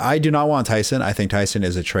 Okay, I do not want Tyson. I think Tyson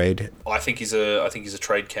is a trade. I think he's a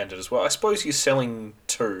trade candidate as well. I suppose you're selling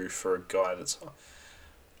 2 for a guy that's.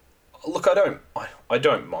 Look, I don't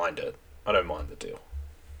mind it. I don't mind the deal.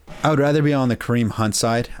 I would rather be on the Kareem Hunt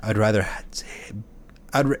side.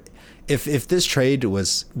 If this trade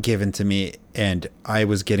was given to me and I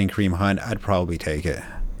was getting Kareem Hunt, I'd probably take it.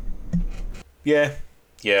 Yeah,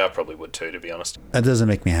 I probably would too, to be honest. That doesn't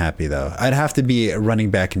make me happy, though. I'd have to be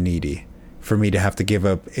running back needy for me to have to give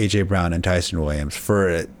up A.J. Brown and Tyson Williams.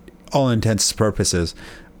 For all intents and purposes,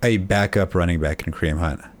 a backup running back in Kareem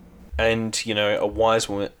Hunt. And, a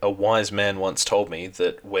wise man once told me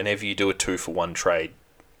that whenever you do a 2-for-1 trade,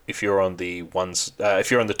 if you're on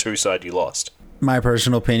the 2 side, you lost. My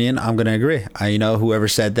personal opinion, I'm going to agree. Whoever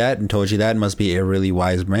said that and told you that must be a really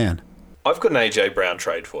wise man. I've got an A.J. Brown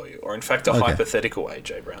trade for you, or in fact a hypothetical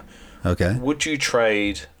A.J. Brown. Okay. Would you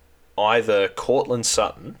trade either Courtland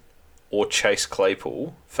Sutton or Chase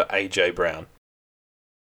Claypool for A.J. Brown?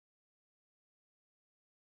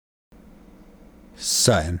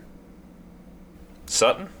 Sutton.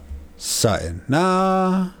 Sutton?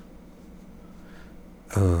 Nah.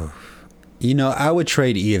 Oh, I would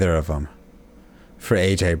trade either of them for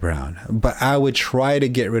AJ Brown, but I would try to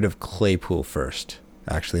get rid of Claypool first.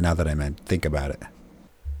 Actually, now that think about it.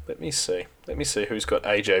 Let me see who's got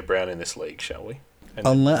AJ Brown in this league, shall we?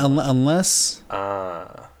 Unless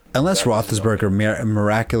Roethlisberger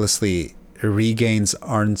miraculously regains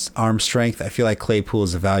arm strength, I feel like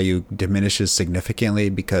Claypool's value diminishes significantly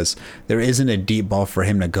because there isn't a deep ball for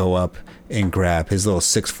him to go up and grab. His little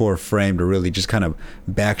 6'4" frame to really just kind of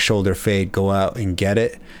back shoulder fade, go out and get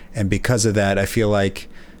it. And because of that, I feel like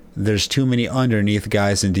there's too many underneath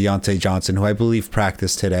guys in Deontay Johnson, who I believe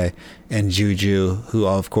practiced today, and Juju, who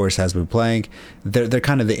of course has been playing. They're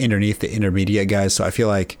kind of the intermediate guys. So I feel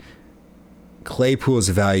like Claypool's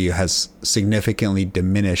value has significantly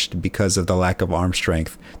diminished because of the lack of arm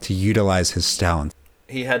strength to utilize his talent.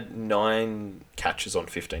 He had 9 catches on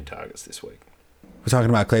 15 targets this week. We're talking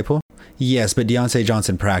about Claypool? Yes, but Deontay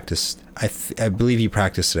Johnson practiced. I believe he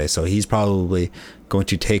practiced today, so he's probably going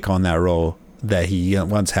to take on that role that he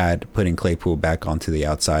once had, putting Claypool back onto the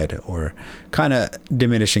outside or kind of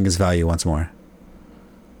diminishing his value once more.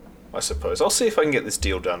 I suppose. I'll see if I can get this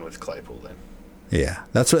deal done with Claypool then. Yeah,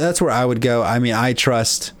 that's where I would go. I mean, I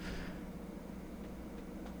trust.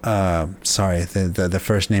 Sorry, the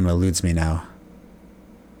first name eludes me now.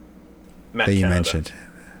 Matt that you Canada. Mentioned.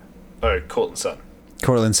 Oh, Courtland Sutton.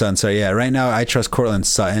 Courtland Sutton. So yeah, right now I trust Courtland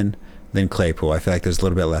Sutton than Claypool. I feel like there's a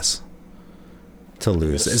little bit less to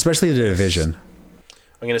lose, especially the division.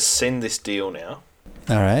 I'm going to send this deal now.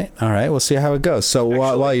 All right. We'll see how it goes. So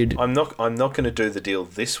Actually, while you, I'm not going to do the deal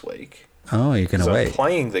this week. Oh, you're going to wait. I'm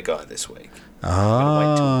playing the guy this week. Oh. I'm going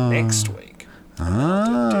to wait till next week.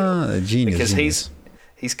 Genius. Because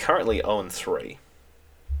he's currently 0-3.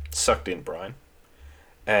 Sucked in, Brian.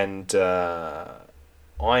 And I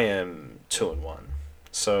am 2-1.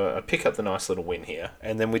 So I pick up the nice little win here,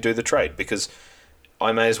 and then we do the trade, because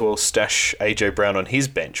I may as well stash AJ Brown on his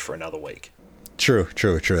bench for another week. True.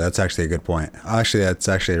 That's actually a good point. Actually, that's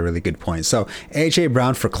actually a really good point. So AJ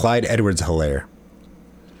Brown for Clyde Edwards-Helaire.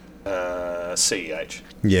 CEH.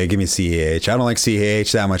 Yeah, give me CEH. I don't like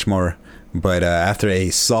CEH that much more, but after a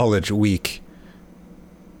solid week,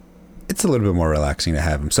 it's a little bit more relaxing to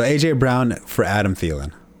have him. So AJ Brown for Adam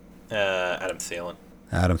Thielen. Adam Thielen.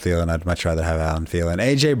 I'd much rather have Adam Thielen.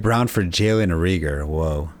 AJ Brown for Jalen Reagor.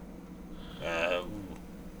 Whoa.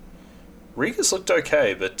 Reagor's looked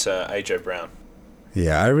okay, but AJ Brown.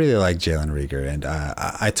 Yeah, I really like Jalen Reagor, and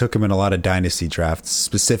I took him in a lot of dynasty drafts,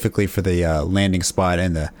 specifically for the landing spot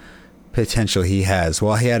and the potential he has.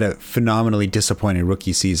 While he had a phenomenally disappointing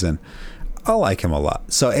rookie season, I like him a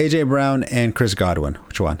lot. So AJ Brown and Chris Godwin.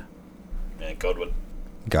 Which one? Yeah, Godwin.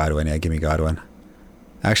 Yeah, give me Godwin.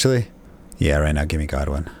 Actually, yeah, right now, give me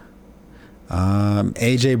Godwin.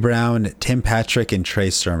 AJ Brown, Tim Patrick, and Trey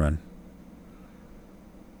Sermon.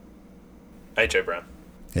 AJ Brown.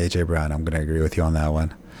 I'm going to agree with you on that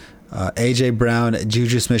one. AJ Brown,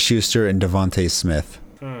 Juju Smith-Schuster, and Devontae Smith.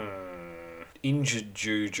 Injured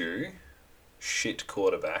Juju. Shit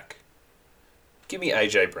quarterback. Give me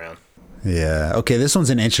AJ Brown. Yeah. Okay, this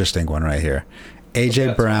one's an interesting one right here.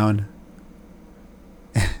 AJ Brown.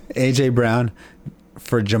 AJ Brown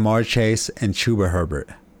for Jamar Chase and Chuba Herbert.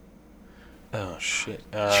 Oh, shit.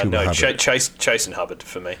 Hubbard. Chase and Hubbard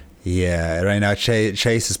for me. Yeah, right now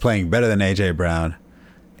Chase is playing better than AJ Brown,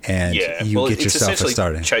 and you get yourself a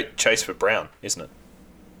starting. Chase for Brown, isn't it?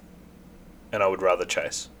 And I would rather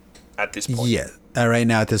Chase at this point. Yeah, right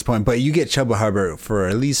now at this point. But you get Chuba Hubbard for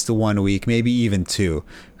at least 1 week, maybe even 2,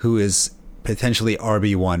 who is potentially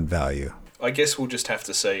RB1 value. I guess we'll just have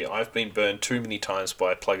to see. I've been burned too many times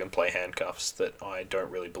by plug-and-play handcuffs that I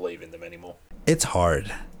don't really believe in them anymore. It's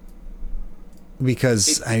hard.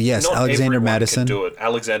 Because, yes, Alexander Mattison. Can do it.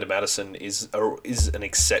 Alexander Mattison is an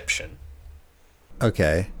exception.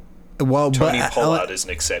 Okay. Well, Tony Pollard is an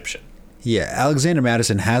exception. Yeah, Alexander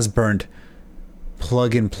Mattison has burned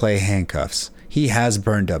plug-and-play handcuffs. He has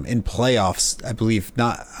burned them in playoffs, I believe.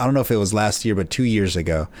 I don't know if it was last year, but 2 years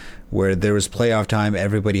ago, where there was playoff time,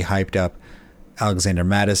 everybody hyped up Alexander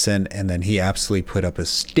Mattison, and then he absolutely put up a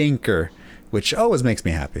stinker, which always makes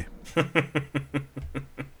me happy.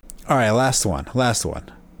 All right, last one.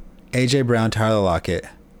 AJ Brown, Tyler Lockett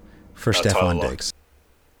for Stephon Diggs.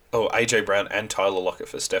 Oh, AJ Brown and Tyler Lockett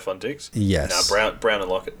for Stephon Diggs? Yes. No, Brown and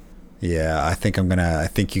Lockett. Yeah, I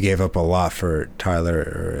think you gave up a lot for Tyler,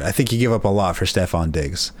 or I think you gave up a lot for Stephon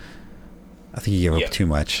Diggs. I think you gave up too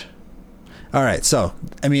much. All right, so,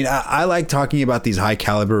 I mean, I like talking about these high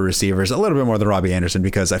caliber receivers a little bit more than Robbie Anderson,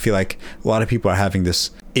 because I feel like a lot of people are having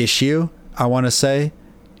this issue, I want to say.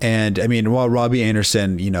 And I mean, while Robbie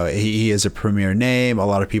Anderson, he is a premier name, a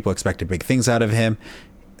lot of people expected big things out of him.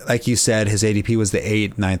 like you said, his ADP was the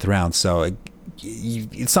 8th, 9th round. So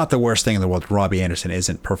it's not the worst thing in the world. Robbie Anderson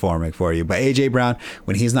isn't performing for you, but AJ Brown,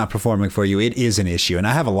 when he's not performing for you, it is an issue. And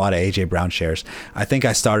I have a lot of AJ Brown shares. I think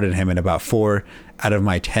I started him in about 4 out of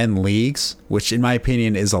my 10 leagues, which in my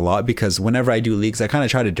opinion is a lot, because whenever I do leagues, I kind of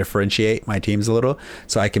try to differentiate my teams a little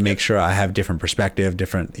so I can make sure I have different perspective,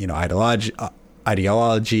 different,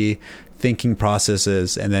 ideology, thinking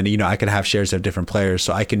processes, and then I can have shares of different players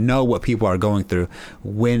so I can know what people are going through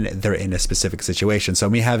when they're in a specific situation. So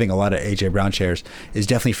me having a lot of AJ Brown shares is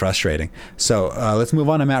definitely frustrating. So let's move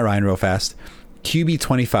on to Matt Ryan real fast. QB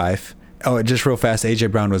 25. Oh, just real fast,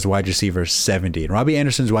 AJ Brown was wide receiver 70 and Robbie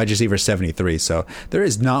Anderson's wide receiver 73. So there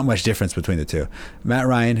is not much difference between the two. Matt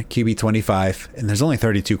Ryan, QB 25, and there's only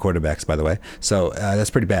 32 quarterbacks, by the way. So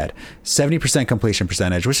that's pretty bad. 70% completion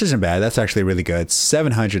percentage, which isn't bad. That's actually really good.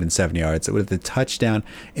 707 yards with a touchdown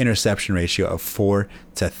interception ratio of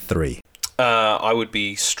 4-3. I would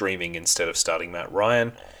be streaming instead of starting Matt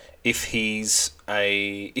Ryan. If you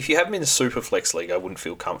have him in a super flex league, I wouldn't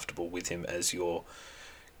feel comfortable with him as your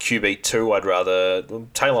QB2. I'd rather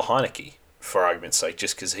Taylor Heineke, for argument's sake,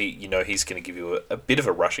 just because he's going to give you a bit of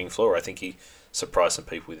a rushing floor. I think he surprised some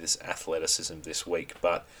people with his athleticism this week,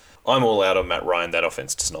 but I'm all out on Matt Ryan. That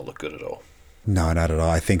offense does not look good at all. No, not at all.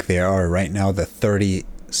 I think they are right now the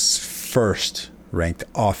 31st ranked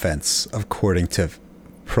offense according to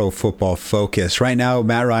Pro Football Focus. Right now,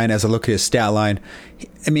 Matt Ryan, as I look at his stat line,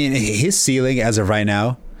 I mean, his ceiling as of right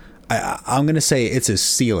now, I'm going to say it's his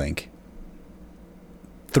ceiling.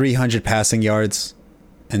 300 passing yards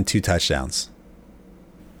and 2 touchdowns.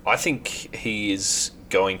 I think he is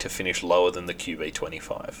going to finish lower than the QB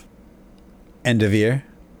 25. End of year?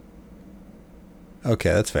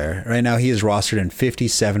 Okay, that's fair. Right now, he is rostered in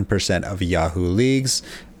 57% of Yahoo leagues.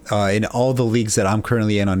 In all the leagues that I'm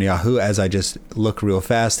currently in on Yahoo, as I just look real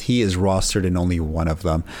fast, he is rostered in only one of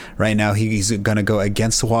them. Right now, he's going to go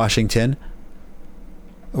against Washington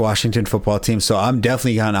football team. So I am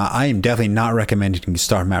definitely not recommending you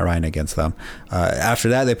start Matt Ryan against them. After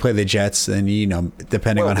that, they play the Jets, and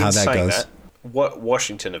depending on how that goes.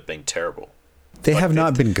 Washington have been terrible. They have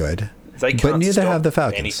not been good. They can't, but neither have the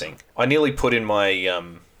Falcons. Anything. I nearly put in my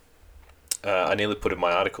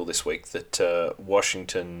article this week that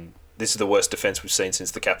Washington. This is the worst defense we've seen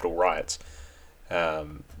since the Capitol riots.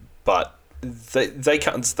 But they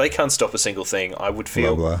can't stop a single thing. I would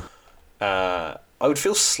feel. I would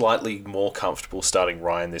feel slightly more comfortable starting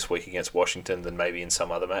Ryan this week against Washington than maybe in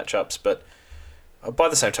some other matchups, but by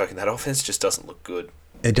the same token, that offense just doesn't look good.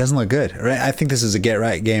 It doesn't look good, right? I think this is a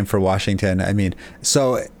get-right game for Washington. I mean,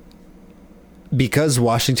 so because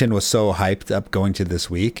Washington was so hyped up going to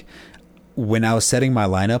this week, when I was setting my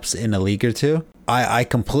lineups in a league or two, I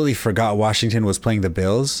completely forgot Washington was playing the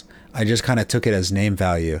Bills. I just kind of took it as name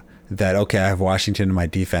value. That, okay, I have Washington in my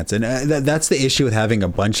defense. And that's the issue with having a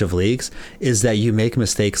bunch of leagues, is that you make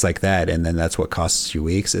mistakes like that, and then that's what costs you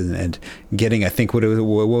weeks. And getting, I think, what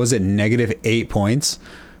was it, -8 points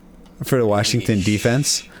for the Washington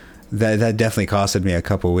defense? That definitely costed me a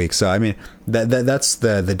couple weeks. So, I mean, that's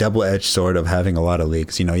the double-edged sword of having a lot of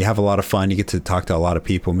leagues. You have a lot of fun. You get to talk to a lot of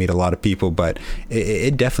people, meet a lot of people, but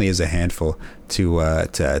it definitely is a handful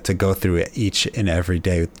to go through each and every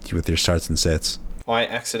day with your starts and sits. I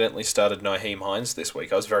accidentally started Nyheim Hines this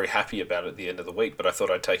week. I was very happy about it at the end of the week, but I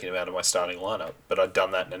thought I'd taken him out of my starting lineup. But I'd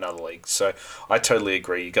done that in another league. So I totally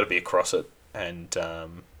agree. You've got to be across it. And,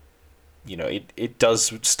 it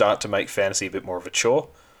does start to make fantasy a bit more of a chore.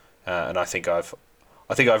 And I think I've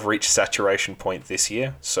reached saturation point this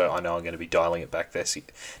year. So I know I'm going to be dialing it back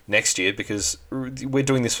next year, because we're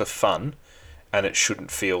doing this for fun, and it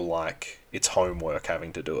shouldn't feel like it's homework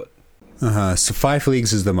having to do it. So 5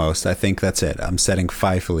 leagues is the most. I think that's it. I'm setting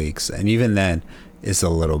 5 leagues, and even then is a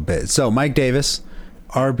little bit. So Mike Davis,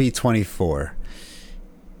 RB24.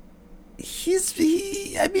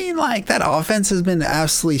 That offense has been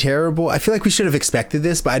absolutely terrible. I feel like we should have expected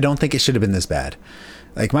this, but I don't think it should have been this bad.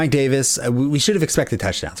 Like Mike Davis, we should have expected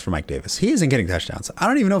touchdowns for Mike Davis. He isn't getting touchdowns. I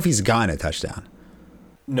don't even know if he's gotten a touchdown.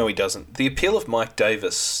 No, he doesn't. The appeal of Mike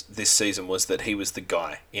Davis this season was that he was the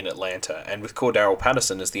guy in Atlanta. And with Cordarrelle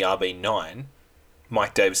Patterson as the RB9,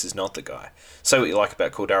 Mike Davis is not the guy. So what you like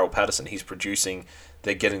about Cordarrelle Patterson, he's producing,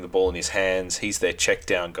 they're getting the ball in his hands, he's their check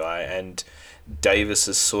down guy, and Davis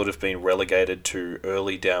has sort of been relegated to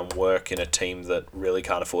early down work in a team that really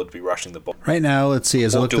can't afford to be rushing the ball. Right now, let's see,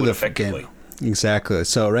 as I look at the effectively. Game. Exactly.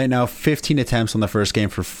 So right now, 15 attempts on the first game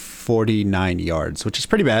for 49 yards, which is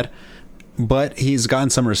pretty bad. But he's gotten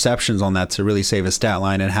some receptions on that to really save his stat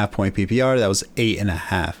line. And half-point PPR, that was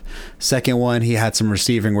 8.5. Second one, he had some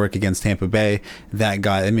receiving work against Tampa Bay. That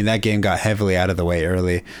game got heavily out of the way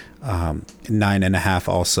early. 9.5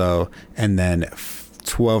 also, and then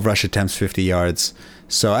 12 rush attempts, 50 yards.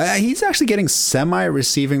 So he's actually getting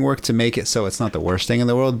semi-receiving work to make it so it's not the worst thing in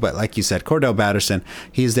the world. But like you said, Cordell Patterson,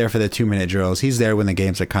 he's there for the 2-minute drills. He's there when the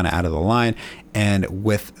games are kind of out of the line. And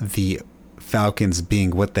with the Falcons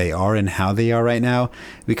being what they are and how they are right now,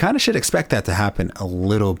 we kind of should expect that to happen a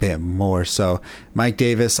little bit more. So Mike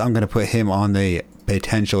Davis, I'm going to put him on the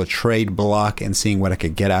potential trade block and seeing what I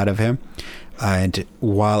could get out of him. And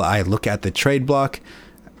while I look at the trade block,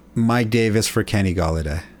 Mike Davis for Kenny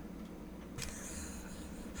Golladay.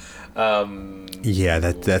 Yeah,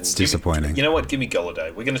 that's disappointing. You know what? Give me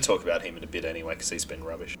Golladay. We're going to talk about him in a bit anyway because he's been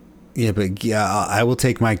rubbish. Yeah, but I will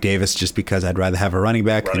take Mike Davis just because I'd rather have a running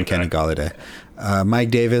back than Kenny Golladay. Mike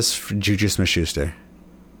Davis for Juju Smith-Schuster.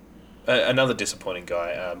 Another disappointing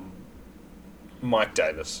guy, Mike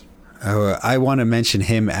Davis. I want to mention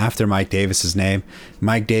him after Mike Davis's name.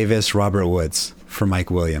 Mike Davis, Robert Woods for Mike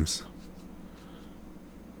Williams.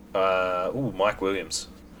 Mike Williams.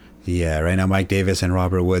 Yeah, right now Mike Davis and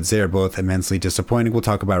Robert Woods, they're both immensely disappointing. We'll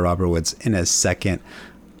talk about Robert Woods in a second.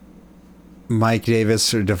 Mike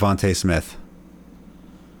Davis or Devontae Smith?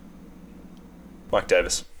 Mike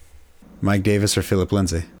Davis. Mike Davis or Philip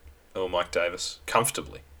Lindsay? Oh, Mike Davis.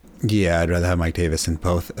 Comfortably. Yeah, I'd rather have Mike Davis in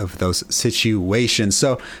both of those situations.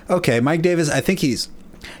 So, okay, Mike Davis, I think he's...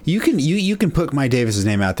 You can put Mike Davis's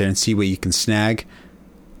name out there and see what you can snag.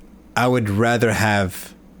 I would rather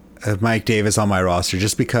have Mike Davis on my roster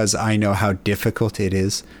just because I know how difficult it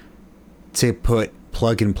is to put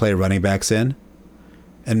plug-and-play running backs in.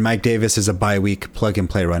 And Mike Davis is a bye-week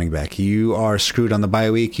plug-and-play running back. You are screwed on the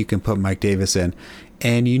bye week, you can put Mike Davis in.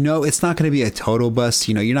 And you know it's not going to be a total bust.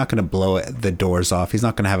 You know, you're not going to blow the doors off. He's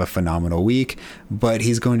not going to have a phenomenal week, but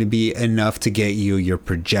he's going to be enough to get you your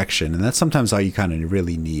projection. And that's sometimes all you kind of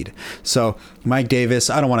really need. So Mike Davis,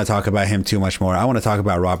 I don't want to talk about him too much more. I want to talk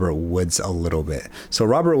about Robert Woods a little bit. So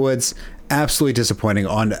Robert Woods, absolutely disappointing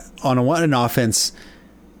on an offense.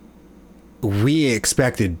 We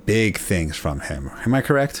expected big things from him. Am I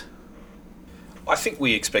correct? I think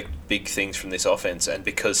we expect big things from this offense, and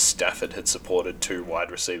because Stafford had supported 2 wide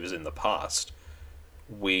receivers in the past,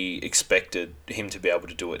 we expected him to be able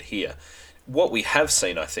to do it here. What we have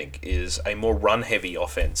seen, I think, is a more run-heavy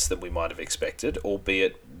offense than we might have expected,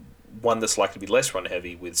 albeit one that's likely to be less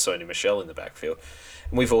run-heavy with Sony Michel in the backfield.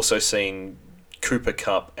 And we've also seen Cooper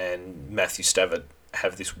Kupp and Matthew Stafford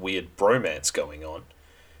have this weird bromance going on.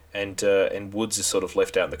 And Woods is sort of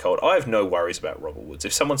left out in the cold. I have no worries about Robert Woods.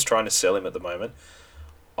 If someone's trying to sell him at the moment,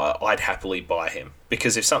 I'd happily buy him.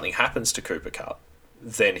 Because if something happens to Cooper Kupp,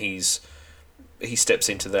 then he steps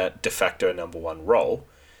into that de facto number 1 role.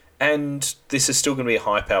 And this is still going to be a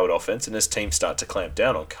high-powered offense, and as teams start to clamp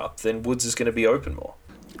down on Kupp, then Woods is going to be open more.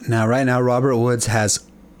 Now, right now, Robert Woods has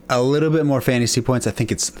a little bit more fantasy points. I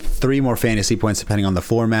think it's 3 more fantasy points, depending on the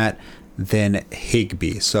format, than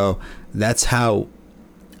Higbee. So that's how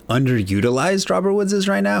underutilized Robert Woods is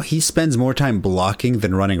right now. He spends more time blocking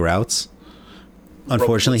than running routes.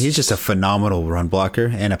 Unfortunately, he's just a phenomenal run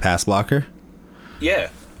blocker and a pass blocker. Yeah,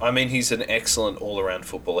 I mean, he's an excellent all-around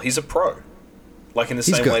footballer. He's a pro. Like in the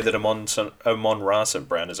same way that Amon-Ra St.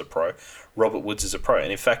 Brown is a pro, Robert Woods is a pro.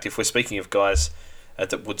 And in fact, if we're speaking of guys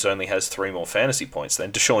that Woods only has 3 more fantasy points,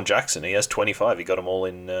 then Deshaun Jackson, he has 25. He got them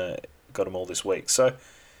all this week. So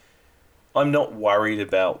I'm not worried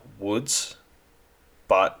about Woods.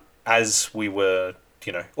 But as we were,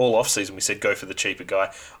 all off-season, we said go for the cheaper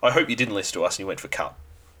guy. I hope you didn't listen to us and you went for Kupp.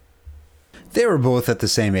 They were both at the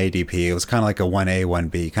same ADP. It was kind of like a 1A,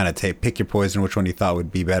 1B. Kind of pick your poison, which one you thought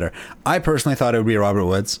would be better. I personally thought it would be Robert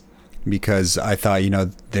Woods because I thought,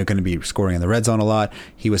 they're going to be scoring in the red zone a lot.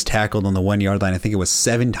 He was tackled on the 1-yard line. I think it was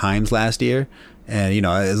 7 times last year. And,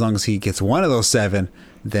 as long as he gets one of those 7,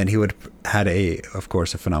 then he would have had of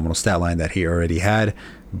course, a phenomenal stat line that he already had.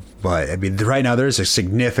 But I mean, right now there's a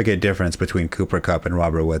significant difference between Cooper Kupp and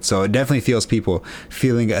Robert Woods. So it definitely feels people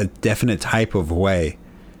feeling a definite type of way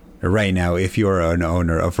right now if you're an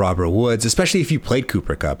owner of Robert Woods, especially if you played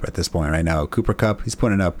Cooper Kupp at this point right now. Cooper Kupp, he's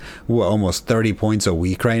putting up almost 30 points a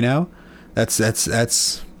week right now. That's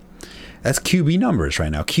QB numbers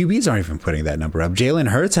right now. QBs aren't even putting that number up. Jalen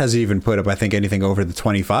Hurts hasn't even put up, I think, anything over the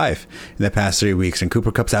 25 in the past 3 weeks, and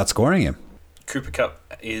Cooper Kupp's outscoring him. Cooper Kupp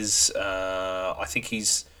is, I think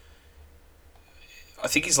he's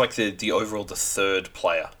like the overall the 3rd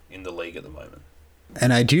player in the league at the moment.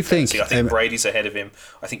 And I do think... I think Brady's ahead of him.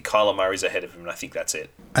 I think Kyler Murray's ahead of him, and I think that's it.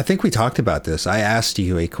 I think we talked about this. I asked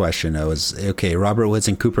you a question. It was, okay, Robert Woods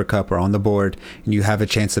and Cooper Kupp are on the board, and you have a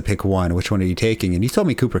chance to pick one. Which one are you taking? And you told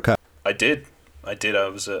me Cooper Kupp. I did. I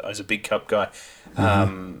was a big Kupp guy.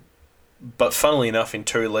 Mm-hmm. But funnily enough, in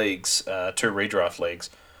 2 leagues, 2 redraft leagues,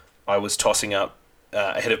 I was tossing up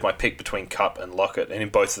ahead of my pick between Cup and Lockett, and in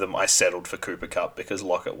both of them I settled for Cooper Cup because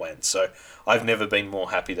Lockett went. So I've never been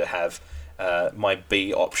more happy to have my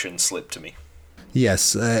B option slip to me.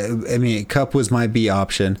 Yes, I mean, Cup was my B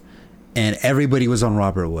option, and everybody was on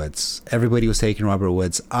Robert Woods. Everybody was taking Robert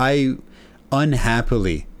Woods. I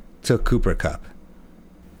unhappily took Cooper Cup.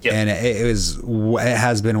 Yep. And it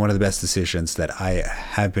has been one of the best decisions that I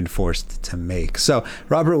have been forced to make. So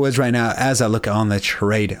Robert Woods right now, as I look on the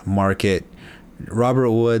trade market, Robert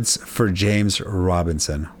Woods for James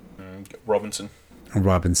Robinson. Robinson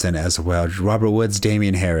as well. Robert Woods,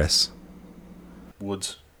 Damian Harris.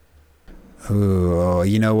 Woods. Ooh,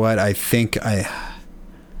 you know what? I think I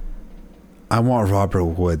want Robert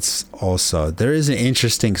Woods also. There is an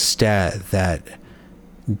interesting stat that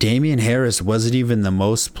Damian Harris wasn't even the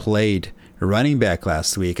most played running back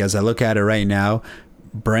last week. As I look at it right now,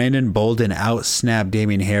 Brandon Bolden outsnapped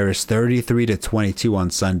Damian Harris 33-22 on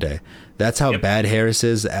Sunday. That's how bad Harris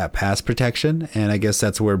is at pass protection, and I guess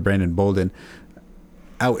that's where Brandon Bolden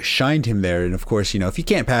outshined him there. And of course, if you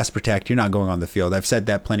can't pass protect, you're not going on the field. I've said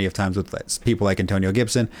that plenty of times with people like Antonio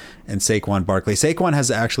Gibson and Saquon Barkley. Saquon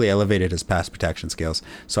has actually elevated his pass protection skills,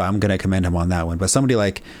 so I'm going to commend him on that one. But somebody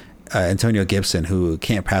like Antonio Gibson, who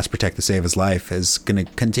can't pass protect to save his life, is going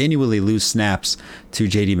to continually lose snaps to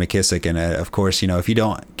J.D. McKissick. And of course, if you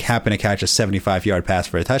don't happen to catch a 75-yard pass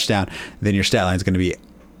for a touchdown, then your stat line is going to be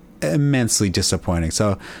immensely disappointing.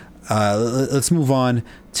 So let's move on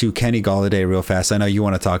to Kenny Golladay real fast. I know you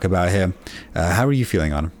want to talk about him. How are you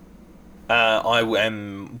feeling on him? I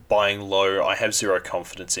am buying low. I have zero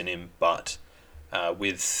confidence in him, but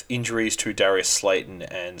with injuries to Darius Slayton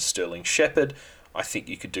and Sterling Shepard, I think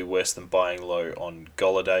you could do worse than buying low on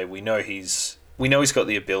Golladay. We know he's got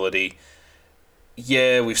the ability.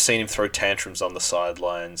 Yeah, we've seen him throw tantrums on the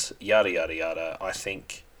sidelines. Yada yada yada. I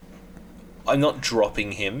think I'm not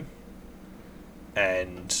dropping him,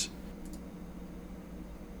 and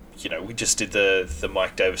we just did the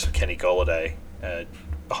Mike Davis for Kenny Golladay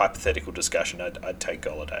hypothetical discussion. I'd take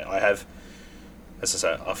Golladay. I have, as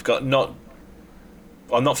I say,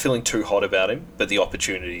 I'm not feeling too hot about him, but the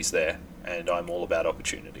opportunity's there, and I'm all about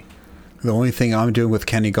opportunity. The only thing I'm doing with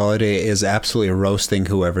Kenny Golladay is absolutely roasting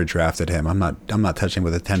whoever drafted him. I'm not touching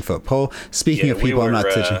with a 10-foot pole. Speaking of people, I'm not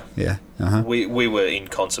touching. Yeah. Uh-huh. We were in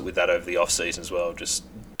concert with that over the offseason as well. Just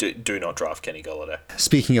do not draft Kenny Golladay.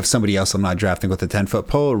 Speaking of somebody else I'm not drafting with a 10-foot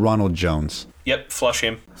pole, Ronald Jones. Yep, flush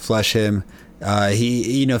him.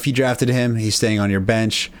 He, if you drafted him, he's staying on your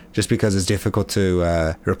bench just because it's difficult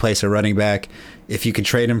to replace a running back. If you can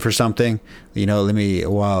trade him for something,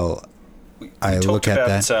 while I look at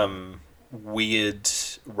that. Weird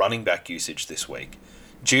running back usage this week.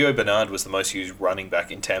 Gio Bernard was the most used running back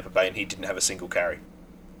in Tampa Bay, and he didn't have a single carry.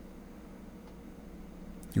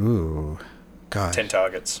 Ooh, God. 10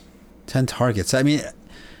 targets. 10 targets. I mean,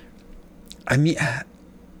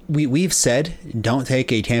 we've said don't take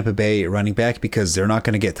a Tampa Bay running back because they're not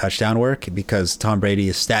going to get touchdown work because Tom Brady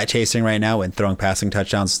is stat chasing right now and throwing passing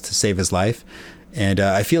touchdowns to save his life. And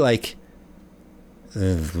I feel like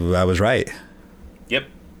I was right. Yep.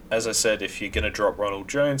 As I said, if you're going to drop Ronald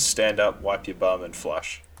Jones, stand up, wipe your bum, and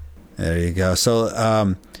flush. There you go. So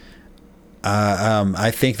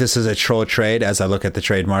I think this is a troll trade as I look at the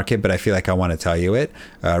trade market, but I feel like I want to tell you it.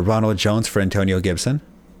 Ronald Jones for Antonio Gibson.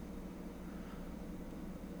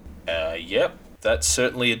 Yep. That's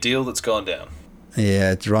certainly a deal that's gone down.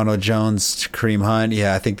 Yeah, it's Ronald Jones, Kareem Hunt.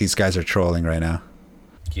 Yeah, I think these guys are trolling right now.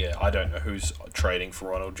 Yeah, I don't know who's trading for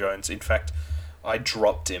Ronald Jones. In fact, I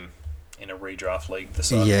dropped him in a redraft league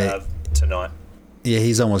tonight. Yeah,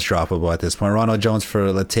 he's almost droppable at this point. Ronald Jones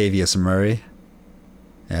for Latavius Murray.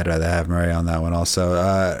 Yeah, I'd rather have Murray on that one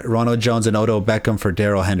also. Ronald Jones and Odell Beckham for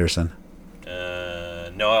Darrell Henderson.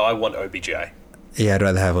 No, I want OBJ. Yeah, I'd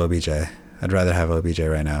rather have OBJ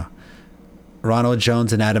right now. Ronald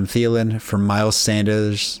Jones and Adam Thielen for Miles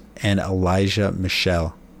Sanders and Elijah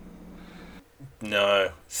Mitchell.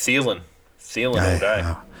 No, Thielen all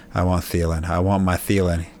day. I want Thielen. I want my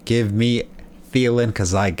Thielen. Give me Thielen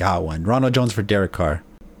because I got one. Ronald Jones for Derek Carr.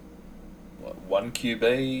 One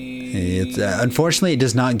QB? Unfortunately, it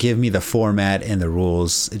does not give me the format and the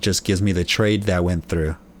rules. It just gives me the trade that went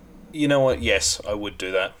through. You know what? Yes, I would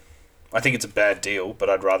do that. I think it's a bad deal,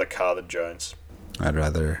 but I'd rather Carr than Jones. I'd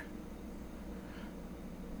rather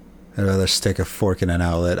stick a fork in an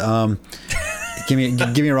outlet. Give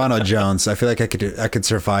me Ronald Jones. I feel like I could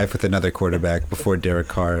survive with another quarterback before Derek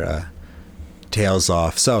Carr tails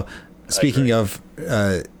off. So, speaking of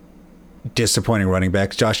disappointing running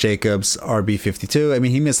backs, Josh Jacobs, RB52. I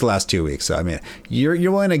mean, he missed the last 2 weeks. So, I mean, you're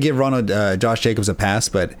willing to give Josh Jacobs a pass,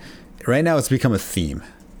 but right now it's become a theme.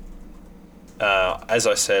 As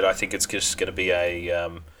I said, I think it's just going to be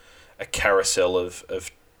a carousel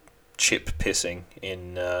of chip pissing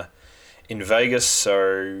in Vegas.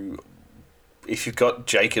 So if you've got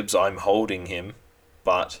Jacobs, I'm holding him,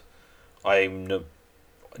 but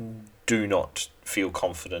do not feel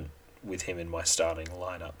confident with him in my starting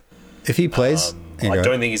lineup. If he plays, I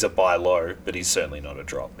don't think he's a buy low, but he's certainly not a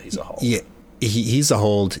drop. He's a hold. Yeah, he's a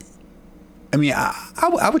hold. I mean,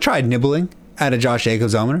 I would try nibbling at a Josh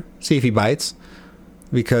Jacobs owner, see if he bites.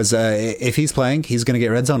 Because if he's playing, he's going to get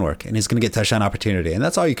red zone work and he's going to get touchdown opportunity. And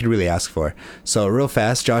that's all you could really ask for. So real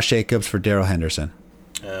fast, Josh Jacobs for Darrell Henderson.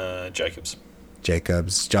 Jacobs.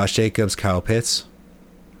 Josh Jacobs, Kyle Pitts.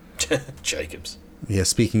 Jacobs. Yeah,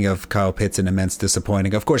 speaking of Kyle Pitts, an immense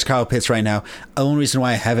disappointing. Of course, Kyle Pitts right now, the only reason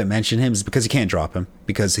why I haven't mentioned him is because you can't drop him,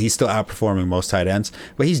 because he's still outperforming most tight ends.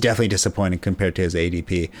 But he's definitely disappointing compared to his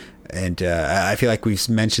ADP. And I feel like we've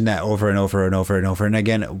mentioned that over and over and over and over and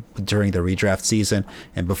again during the redraft season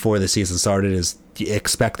and before the season started, is you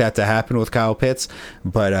expect that to happen with Kyle Pitts.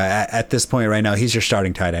 But at this point right now, he's your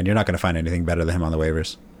starting tight end. You're not going to find anything better than him on the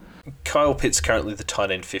waivers. Kyle Pitts currently the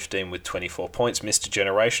tight end 15 with 24 points. Mr.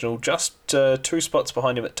 Generational, just 2 spots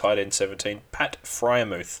behind him at tight end 17. Pat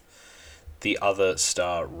Freiermuth, the other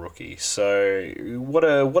star rookie. So what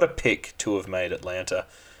a pick to have made Atlanta.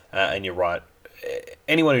 And you're right.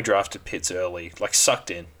 Anyone who drafted Pitts early,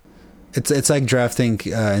 sucked in. It's like drafting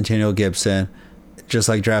Antonio Gibson, just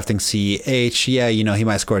like drafting CH. Yeah, he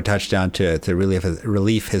might score a touchdown to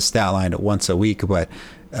relieve his stat line once a week, but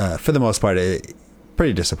for the most part,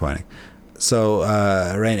 pretty disappointing. So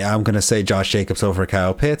right now, I'm going to say Josh Jacobs over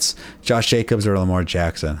Kyle Pitts. Josh Jacobs or Lamar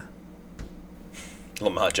Jackson?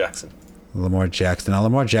 Lamar Jackson. Now,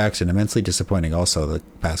 Lamar Jackson, immensely disappointing also the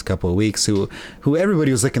past couple of weeks, who everybody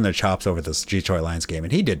was licking their chops over this Detroit Lions game,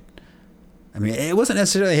 and he did. I mean, it wasn't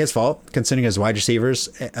necessarily his fault, considering his wide receivers,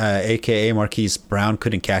 a.k.a. Marquise Brown,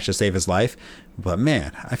 couldn't catch to save his life. But,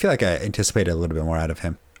 man, I feel like I anticipated a little bit more out of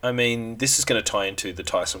him. I mean, this is going to tie into the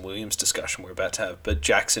Tyson Williams discussion we're about to have, but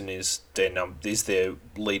Jackson is their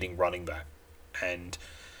leading running back. And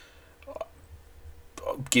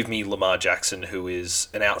give me Lamar Jackson, who is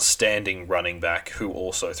an outstanding running back who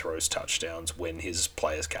also throws touchdowns when his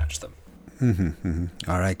players catch them.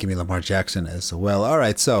 All right, give me Lamar Jackson as well. All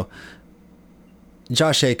right, so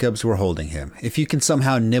Josh Jacobs, we're holding him. If you can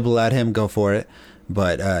somehow nibble at him, go for it.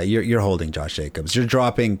 But you're holding Josh Jacobs. You're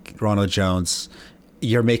dropping Ronald Jones.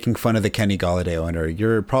 You're making fun of the Kenny Golladay owner.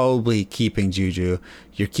 You're probably keeping Juju.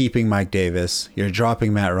 You're keeping Mike Davis. You're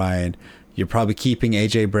dropping Matt Ryan. You're probably keeping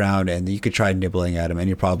A.J. Brown, and you could try nibbling at him, and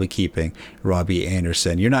you're probably keeping Robbie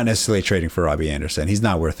Anderson. You're not necessarily trading for Robbie Anderson. He's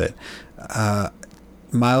not worth it.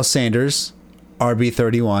 Miles Sanders,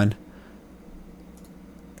 RB31.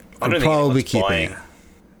 I don't probably keeping. Buying.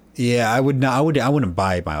 Yeah, I would not. I wouldn't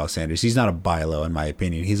buy Miles Sanders. He's not a buy low, in my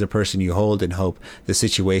opinion. He's a person you hold and hope the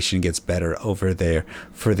situation gets better over there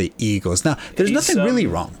for the Eagles. Now, there's nothing really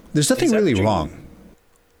wrong. There's nothing really wrong.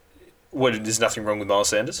 What? There's nothing wrong with Miles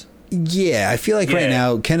Sanders? Yeah, I feel like right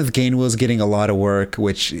now Kenneth Gainwell's getting a lot of work,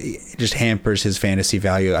 which just hampers his fantasy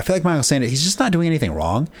value. I feel like Miles Sanders, he's just not doing anything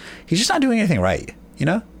wrong. He's just not doing anything right,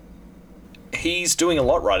 He's doing a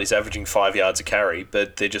lot right. He's averaging 5 yards a carry,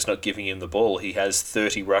 but they're just not giving him the ball. He has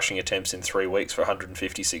 30 rushing attempts in 3 weeks for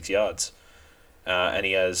 156 yards. And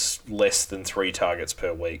he has less than 3 targets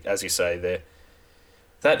per week. As you say,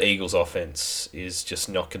 that Eagles offense is just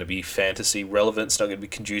not going to be fantasy relevant. It's not going to be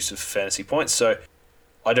conducive for fantasy points. So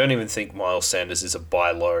I don't even think Miles Sanders is a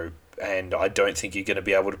buy low, and I don't think you're going to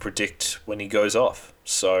be able to predict when he goes off.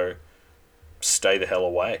 So stay the hell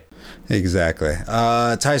away. Exactly.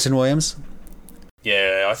 Tyson Williams?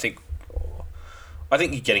 Yeah, I think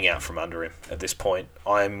you're getting out from under him at this point.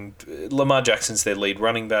 Lamar Jackson's their lead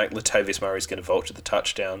running back. Latavius Murray's going to vulture the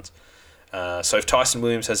touchdowns. So if Tyson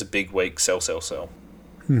Williams has a big week, sell.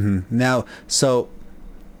 Mm-hmm. Now, so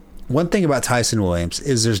one thing about Tyson Williams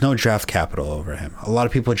is there's no draft capital over him. A lot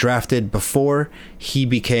of people drafted before he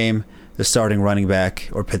became the starting running back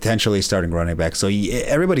or potentially starting running back. So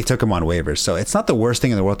everybody took him on waivers. So it's not the worst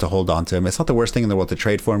thing in the world to hold on to him. It's not the worst thing in the world to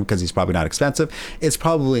trade for him because he's probably not expensive. It's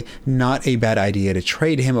probably not a bad idea to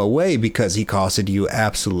trade him away because he costed you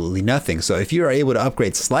absolutely nothing. So if you are able to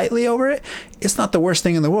upgrade slightly over it, it's not the worst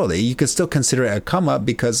thing in the world. You could still consider it a come up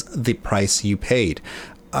because the price you paid.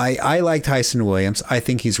 I like Tyson Williams. I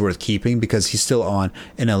think he's worth keeping because he's still on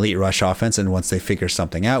an elite rush offense. And once they figure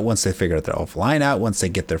something out, once they figure their offline out, once they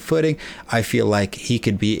get their footing, I feel like he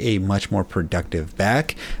could be a much more productive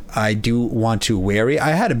back. I do want to wary.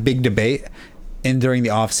 I had a big debate during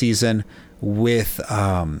the offseason with,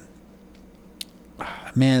 man,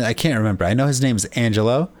 I can't remember. I know his name is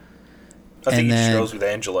Angelo. I think he shows with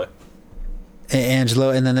Angelo. Angelo,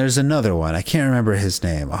 and then there's another one. I can't remember his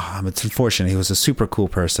name. Oh, it's unfortunate. He was a super cool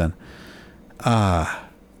person.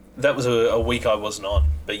 That was a week I wasn't on,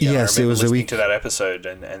 but yeah, yes, I remember it was listening a week to that episode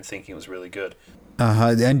and thinking it was really good.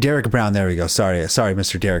 And Derek Brown, there we go. Sorry,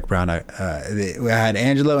 Mr. Derek Brown. We had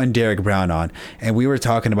Angelo and Derek Brown on, and we were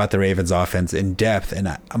talking about the Ravens offense in depth,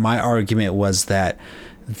 and my argument was that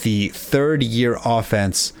the third-year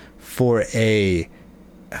offense for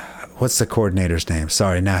what's the coordinator's name?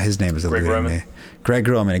 Sorry, now his name is eluding me. Greg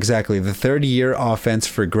Roman, exactly. The third-year offense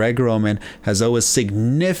for Greg Roman has always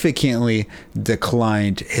significantly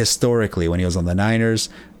declined historically when he was on the Niners,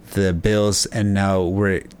 the Bills, and now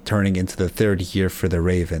we're turning into the third year for the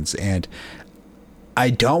Ravens. And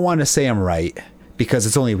I don't want to say I'm right because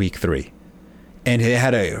it's only week 3. And it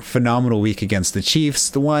had a phenomenal week against the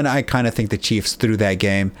Chiefs. The one, I kind of think the Chiefs threw that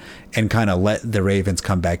game and kind of let the Ravens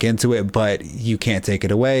come back into it, but you can't take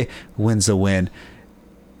it away. Win's a win.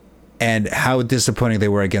 And how disappointing they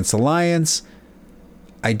were against the Lions.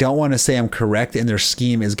 I don't want to say I'm correct and their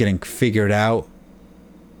scheme is getting figured out,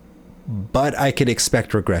 but I could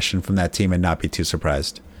expect regression from that team and not be too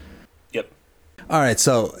surprised. Yep. All right,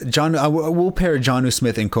 so we'll pair Jonnu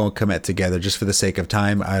Smith and Cole Kmet together just for the sake of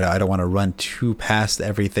time. I don't want to run too past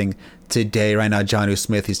everything today. Right now, Jonnu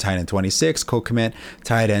Smith, he's tight end 26. Cole Kmet,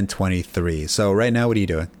 tight end 23. So right now, what are you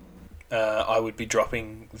doing? I would be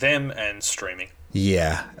dropping them and streaming.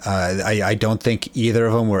 Yeah, I don't think either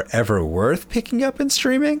of them were ever worth picking up and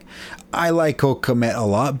streaming. I like Cole Kmet a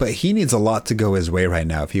lot, but he needs a lot to go his way right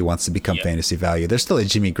now if he wants to become fantasy value. There's still a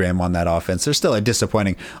Jimmy Graham on that offense. There's still a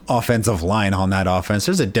disappointing offensive line on that offense.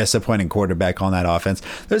 There's a disappointing quarterback on that offense.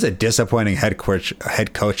 There's a disappointing head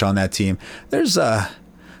coach on that team. There's a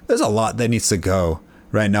lot that needs to go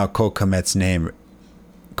right now. Cole Kmet's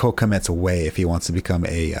way if he wants to become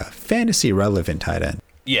a fantasy relevant tight end.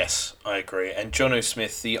 Yes, I agree. And Jonnu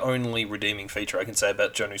Smith, the only redeeming feature I can say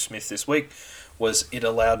about Jonnu Smith this week was it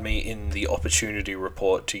allowed me in the opportunity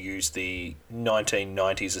report to use the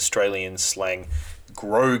 1990s Australian slang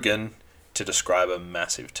Grogan to describe a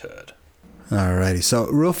massive turd. Alrighty, so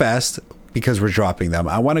real fast, because we're dropping them,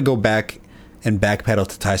 I want to go back and backpedal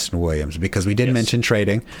to Tyson Williams because we did mention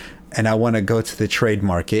trading, and I want to go to the trade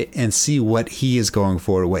market and see what he is going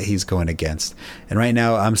for, what he's going against. And right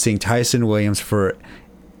now I'm seeing Tyson Williams for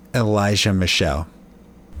Elijah Mitchell.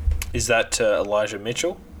 Is that Elijah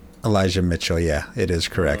Mitchell? Elijah Mitchell, yeah, it is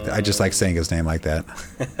correct. I just like saying his name like that.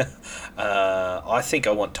 I think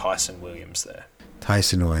I want Tyson Williams there.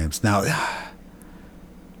 Tyson Williams. Now,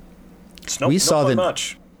 it's not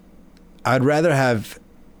much. I'd rather have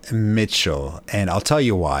Mitchell, and I'll tell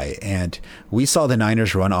you why. And we saw the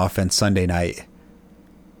Niners run offense Sunday night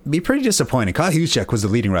be pretty disappointing. Kyle Juszczyk was the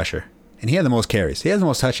leading rusher, and he had the most carries. He had the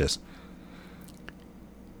most touches.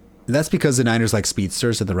 That's because the Niners like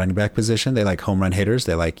speedsters at the running back position. They like home run hitters.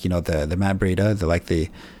 They like, the Matt Breida. They like the,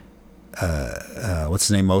 what's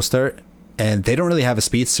his name, Mostert. And they don't really have a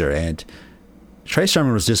speedster. And Trey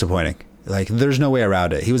Sermon was disappointing. Like, there's no way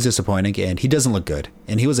around it. He was disappointing, and he doesn't look good.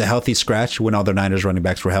 And he was a healthy scratch when all the Niners running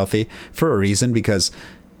backs were healthy for a reason, because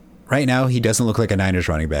right now he doesn't look like a Niners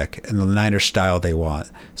running back and the Niners style they want.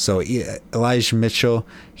 So Elijah Mitchell,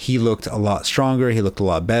 he looked a lot stronger. He looked a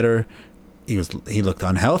lot better. He looked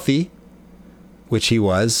unhealthy, which he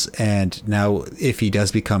was, and now if he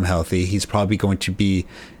does become healthy, he's probably going to be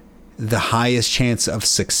the highest chance of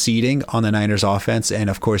succeeding on the Niners offense. And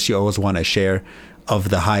of course, you always want a share of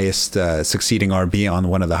the highest succeeding RB on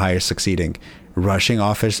one of the highest succeeding rushing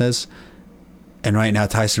offenses. And right now,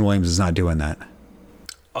 Tyson Williams is not doing that.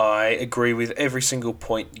 I agree with every single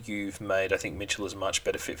point you've made. I think Mitchell is a much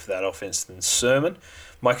better fit for that offense than Sermon.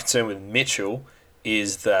 My concern with Mitchell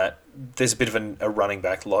is that there's a bit of a running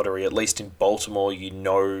back lottery. At least in Baltimore, you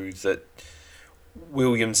know that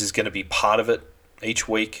Williams is going to be part of it each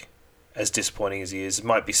week, as disappointing as he is. It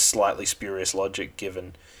might be slightly spurious logic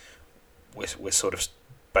given we're sort of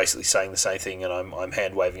basically saying the same thing and I'm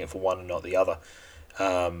hand-waving it for one and not the other.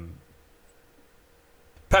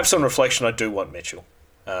 Perhaps on reflection, I do want Mitchell.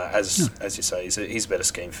 As you say, he's a better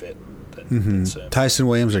scheme fit than Sermon. Tyson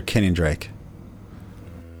Williams or Kenyon Drake?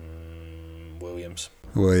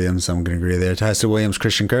 Williams, I'm going to agree there. Tyson Williams,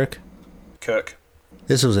 Christian Kirk? Kirk.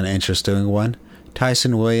 This was an interesting one.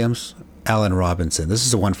 Tyson Williams, Allen Robinson. This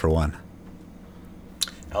is a 1-for-1.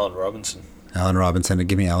 Allen Robinson.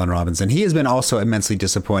 Give me Allen Robinson. He has been also immensely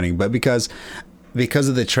disappointing, but because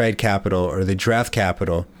of the trade capital or the draft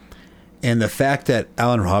capital and the fact that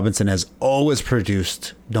Allen Robinson has always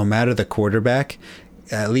produced, no matter the quarterback,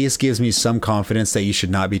 at least gives me some confidence that you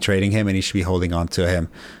should not be trading him and you should be holding on to him.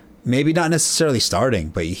 Maybe not necessarily starting,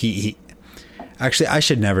 but he actually, I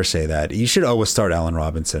should never say that. You should always start Allen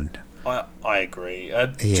Robinson. I agree.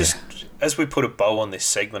 Just as we put a bow on this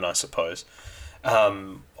segment, I suppose,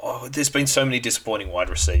 there's been so many disappointing wide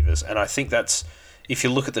receivers, and I think that's, if you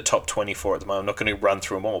look at the top 24 at the moment, I'm not going to run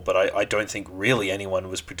through them all, but I don't think really anyone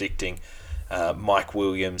was predicting Mike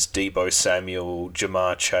Williams, Deebo Samuel,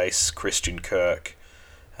 Jamar Chase, Christian Kirk,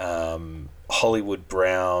 Hollywood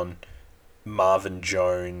Brown, Marvin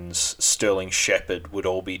Jones, Sterling Shepard would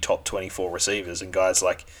all be top 24 receivers, and guys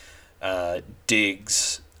like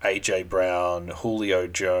Diggs, AJ Brown, Julio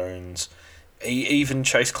Jones, even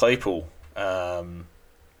Chase Claypool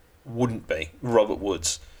wouldn't be, Robert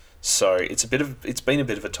Woods. So it's been a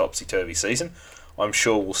bit of a topsy-turvy season. I'm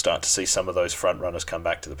sure we'll start to see some of those front runners come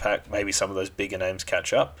back to the pack. Maybe some of those bigger names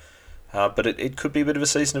catch up. But it could be a bit of a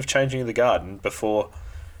season of changing of the guard. And before,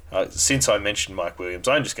 since I mentioned Mike Williams,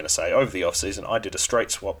 I'm just going to say, over the off-season, I did a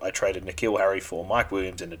straight swap. I traded N'Keal Harry for Mike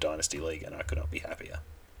Williams in a Dynasty League, and I could not be happier.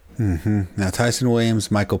 Mm-hmm. Now, Tyson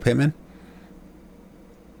Williams, Michael Pittman?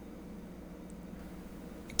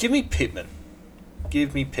 Give me Pittman.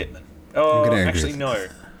 Oh, actually, no.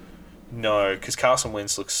 No, because Carson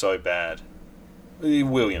Wentz looks so bad.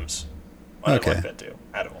 Williams. I don't like that deal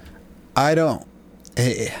at all. I don't.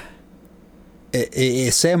 Say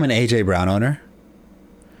I'm an A.J. Brown owner,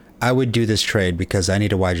 I would do this trade because I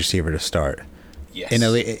need a wide receiver to start. Yes.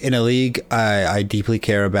 In a league I deeply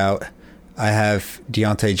care about, I have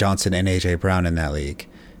Deontay Johnson and A.J. Brown in that league.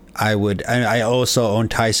 I also own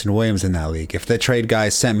Tyson Williams in that league. If the trade guy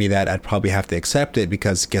sent me that, I'd probably have to accept it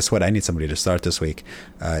because guess what? I need somebody to start this week.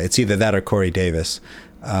 It's either that or Corey Davis.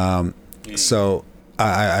 So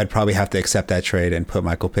I'd probably have to accept that trade and put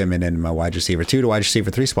Michael Pittman in my wide receiver 2 to wide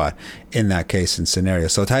receiver 3 spot in that case and scenario.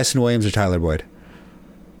 So Tyson Williams or Tyler Boyd?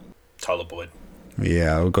 Tyler Boyd.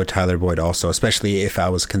 Yeah, I would go Tyler Boyd also, especially if I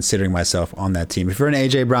was considering myself on that team. If you're an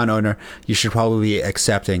A.J. Brown owner, you should probably be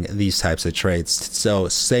accepting these types of trades. So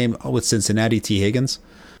same with Cincinnati, T. Higgins.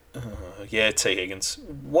 Yeah, T. Higgins.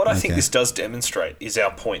 What I think this does demonstrate is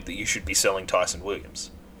our point that you should be selling Tyson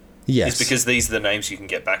Williams. Yes. It's because these are the names you can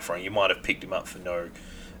get back from. You might have picked him up for no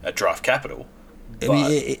draft capital. I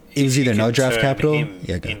mean, it was either no draft capital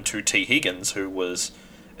into T. Higgins, who was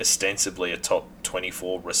ostensibly a top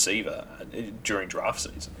 24 receiver during draft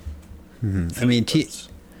season. Mm-hmm. I mean,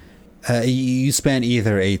 you spent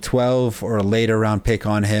either a 12 or a later round pick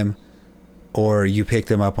on him, or you picked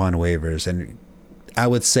him up on waivers. And I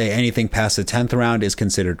would say anything past the 10th round is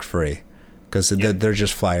considered free because they're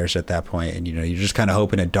just flyers at that point. And, you're just kind of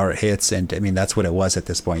hoping a dart hits. And I mean, that's what it was at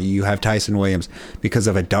this point. You have Tyson Williams because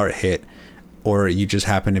of a dart hit, or you just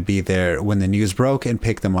happen to be there when the news broke and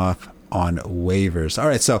picked them off on waivers. All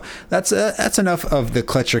right, so that's enough of the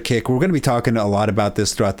clutch or kick. We're going to be talking a lot about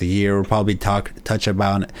this throughout the year. We'll probably touch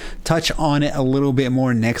on it a little bit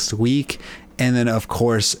more next week, and then of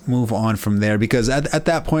course move on from there. Because at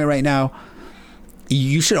that point right now,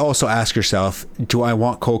 you should also ask yourself: do I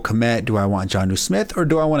want Cole Kmet? Do I want Jonnu Smith? Or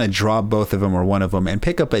do I want to drop both of them or one of them and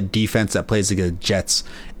pick up a defense that plays against the Jets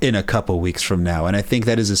in a couple weeks from now? And I think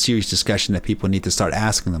that is a serious discussion that people need to start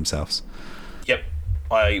asking themselves. Yep.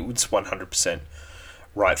 It's 100%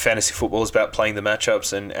 right. Fantasy football is about playing the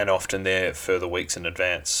matchups, and often they're further weeks in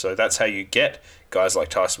advance. So that's how you get guys like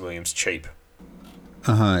Tyson Williams cheap.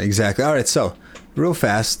 Exactly. All right, so real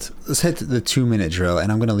fast, let's hit the 2-minute drill,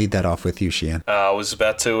 and I'm going to lead that off with you, Sheehan. I was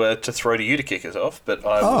about to throw to you to kick us off, but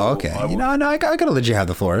I will. Okay. I got to let you have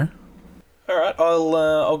the floor. All right,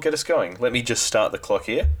 I'll get us going. Let me just start the clock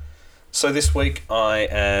here. So this week I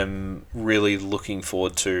am really looking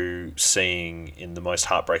forward to seeing, in the most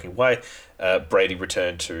heartbreaking way, Brady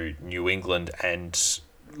return to New England and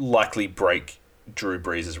likely break Drew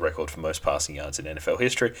Brees' record for most passing yards in NFL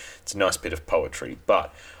history. It's a nice bit of poetry.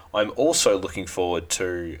 But I'm also looking forward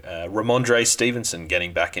to Ramondre Stevenson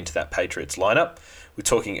getting back into that Patriots lineup. We were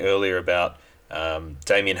talking earlier about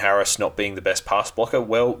Damian Harris not being the best pass blocker.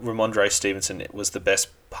 Well, Ramondre Stevenson was the best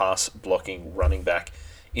pass blocking running back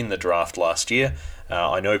in the draft last year.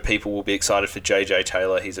 I know people will be excited for JJ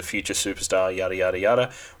Taylor. He's a future superstar, yada, yada, yada.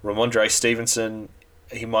 Ramondre Stevenson,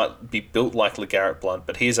 he might be built like LeGarrette Blount,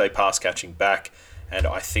 but he is a pass-catching back, and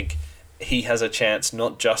I think he has a chance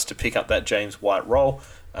not just to pick up that James White role,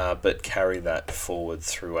 but carry that forward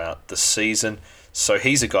throughout the season. So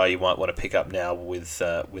he's a guy you might want to pick up now with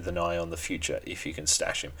an eye on the future if you can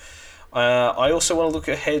stash him. I also want to look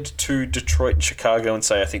ahead to Detroit and Chicago and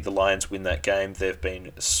say I think the Lions win that game. They've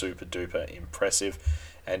been super duper impressive.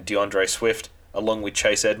 And DeAndre Swift, along with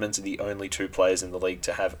Chase Edmonds, are the only two players in the league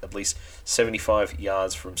to have at least 75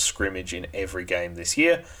 yards from scrimmage in every game this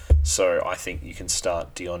year. So I think you can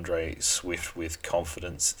start DeAndre Swift with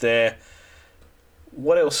confidence there.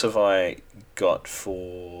 What else have I got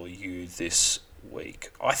for you this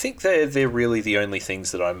week. I think they're really the only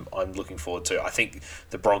things that I'm looking forward to. I think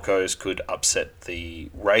the Broncos could upset the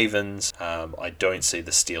Ravens. I don't see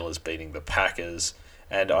the Steelers beating the Packers.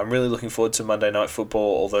 And I'm really looking forward to Monday Night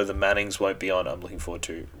Football. Although the Mannings won't be on, I'm looking forward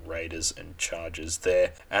to Raiders and Chargers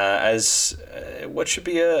there. As what should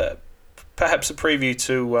be perhaps a preview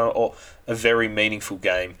to or a very meaningful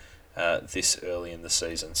game this early in the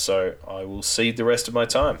season. So I will cede the rest of my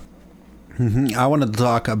time. I want to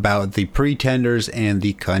talk about the pretenders and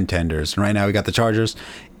the contenders. Right now we got the Chargers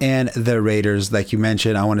and the Raiders. Like you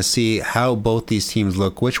mentioned, I want to see how both these teams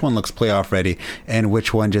look, which one looks playoff ready, and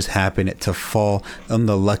which one just happened to fall on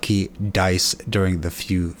the lucky dice during the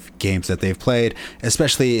few games that they've played,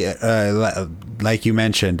 especially like you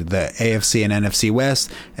mentioned, the AFC and NFC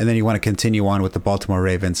West, and then you want to continue on with the Baltimore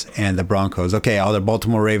Ravens and the Broncos. Okay, are the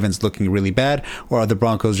Baltimore Ravens looking really bad, or are the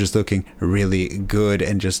Broncos just looking really good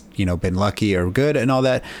and just, been lucky or good and all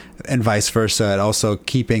that, and vice versa. And also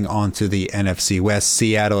keeping on to the NFC West,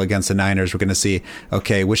 Seattle against the Niners, we're going to see,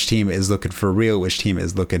 okay, which team is looking for real, which team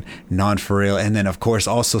is looking non for real. And then, of course,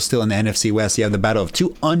 also still in the NFC West, you have the battle of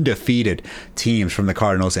two undefeated teams from the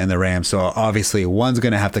Cardinals and the Rams. So obviously one's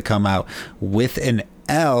going to have to come out with an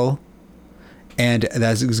L, and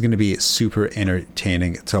that's going to be super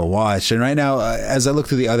entertaining to watch. And right now, as I look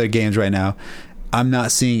through the other games right now, I'm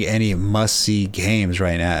not seeing any must-see games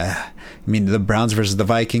right now. I mean, the Browns versus the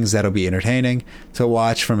Vikings, that'll be entertaining to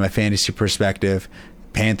watch from a fantasy perspective.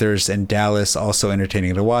 Panthers and Dallas, also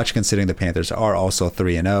entertaining to watch, considering the Panthers are also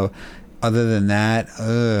 3-0. Other than that,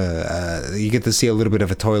 you get to see a little bit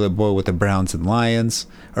of a toilet bowl with the Browns and Lions,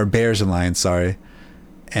 or Bears and Lions, sorry.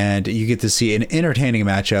 And you get to see an entertaining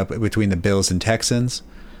matchup between the Bills and Texans.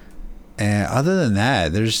 And other than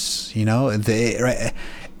that, there's, if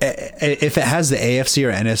it has the AFC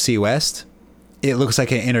or NFC West, it looks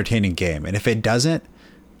like an entertaining game. And if it doesn't,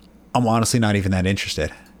 I'm honestly not even that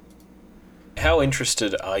interested. How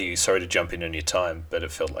interested are you? Sorry to jump in on your time, but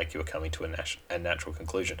it felt like you were coming to a natural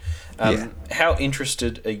conclusion. How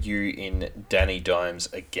interested are you in Danny Dimes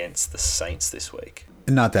against the Saints this week?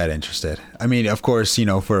 Not that interested. I mean, of course,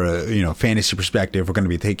 for a fantasy perspective, we're going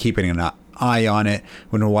to be keeping an eye on it.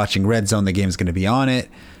 When we're watching Red Zone, the game's going to be on it.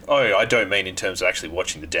 Oh, I don't mean in terms of actually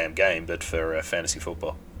watching the damn game, but for fantasy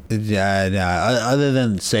football. Yeah, other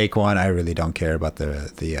than Saquon, I really don't care about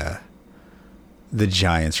the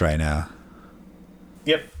Giants right now.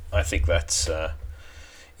 Yep, I think that's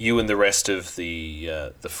you and the rest of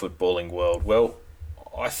the footballing world. Well,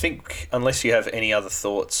 I think unless you have any other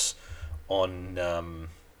thoughts on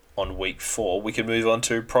week 4, we can move on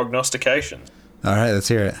to prognostication. All right, let's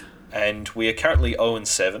hear it. And we are currently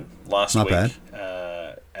 0-7. Last Not week,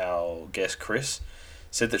 bad. Our guest Chris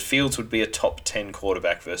said that Fields would be a top 10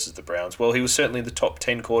 quarterback versus the Browns. Well, he was certainly in the top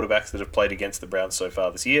 10 quarterbacks that have played against the Browns so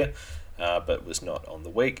far this year, but was not on the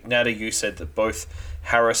week. Nada, you said that both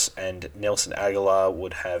Harris and Nelson Aguilar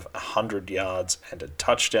would have 100 yards and a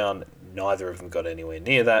touchdown. Neither of them got anywhere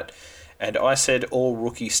near that. And I said all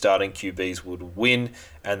rookie starting QBs would win,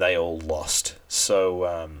 and they all lost.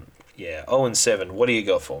 So, 0-7. What do you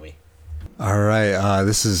got for me? All right,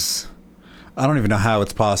 this is... I don't even know how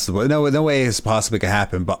it's possible. No way it's possibly could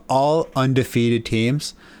happen, but all undefeated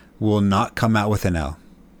teams will not come out with an L.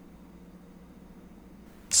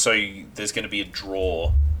 So there's going to be a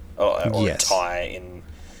draw or yes. A tie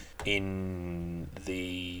in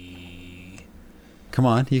the... Come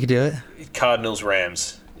on, you can do it.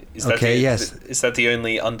 Cardinals-Rams. Yes. Is that the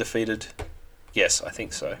only undefeated? Yes, I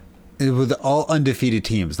think so. With all undefeated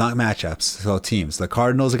teams, not matchups. So teams. The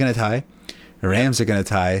Cardinals are going to tie. The Rams are going to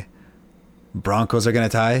tie. Broncos are going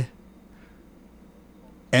to tie.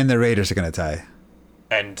 And the Raiders are going to tie.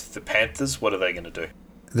 And the Panthers, what are they going to do?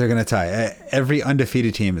 They're going to tie. Every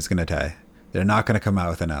undefeated team is going to tie. They're not going to come out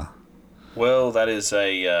with an L. Well, that is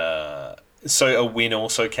a... so a win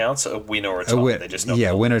also counts? A win or a tie? They're just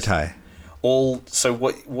not win or tie. So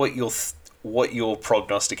what your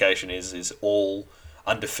prognostication is all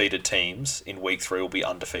undefeated teams in week 3 will be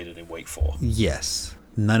undefeated in week 4. Yes.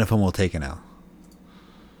 None of them will take an L.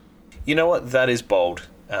 You know what? That is bold,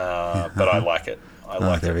 but I like it.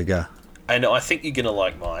 There we go. And I think you're going to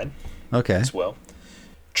like mine as well.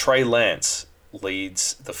 Trey Lance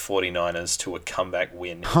leads the 49ers to a comeback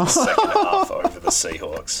win in the second half over the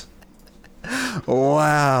Seahawks.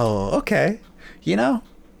 Wow. Okay. I'm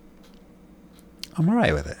all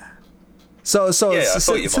right with it. I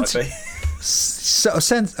thought you might be.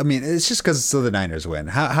 It's just because the Niners win.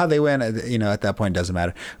 How they win, at that point doesn't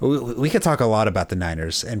matter. We could talk a lot about the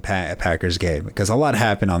Niners and Packers game because a lot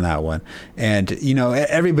happened on that one. And,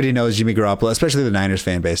 everybody knows Jimmy Garoppolo, especially the Niners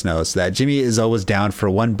fan base knows that Jimmy is always down for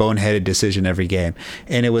one boneheaded decision every game.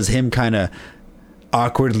 And it was him kind of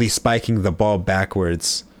awkwardly spiking the ball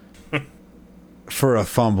backwards for a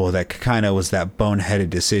fumble that kind of was that boneheaded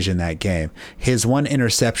decision that game. His one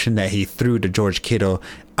interception that he threw to George Kittle,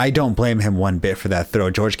 I don't blame him one bit for that throw.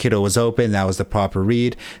 George Kittle was open. That was the proper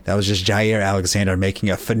read. That was just Jair Alexander making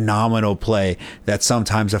a phenomenal play that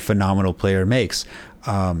sometimes a phenomenal player makes.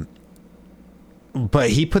 But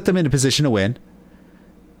he put them in a position to win.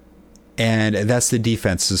 And that's the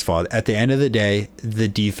defense's fault. At the end of the day, the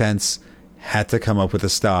defense had to come up with a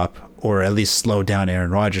stop, or at least slow down Aaron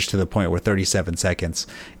Rodgers to the point where 37 seconds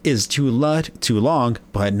is too long.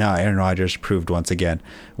 But no, Aaron Rodgers proved once again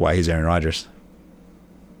why he's Aaron Rodgers.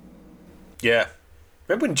 Yeah.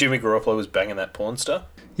 Remember when Jimmy Garoppolo was banging that porn star?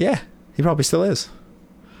 Yeah, he probably still is.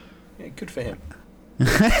 Yeah, good for him.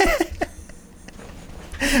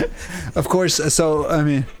 Of course. So, I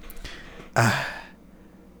mean,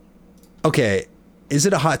 okay. Is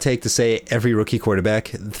it a hot take to say every rookie quarterback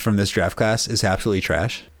from this draft class is absolutely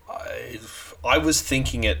trash? I was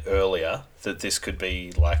thinking it earlier that this could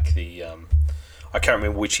be like the I can't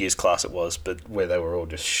remember which year's class it was, but where they were all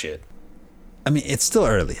just shit. I mean, it's still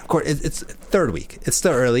early. Of course, it's third week. It's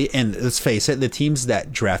still early, and let's face it, the teams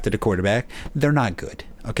that drafted a quarterback, they're not good.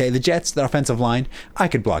 Okay, the Jets, the offensive line, I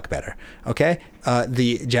could block better. Okay,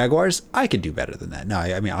 the Jaguars, I could do better than that. No,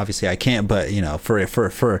 I mean, obviously I can't, but you know,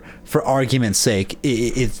 for argument's sake,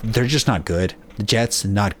 they're just not good. The Jets,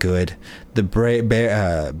 not good. The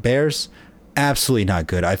Bears, absolutely not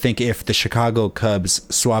good. I think if the Chicago Cubs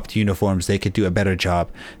swapped uniforms, they could do a better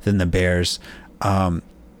job than the Bears.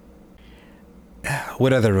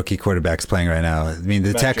 What other rookie quarterbacks playing right now? I mean,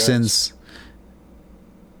 the Texans.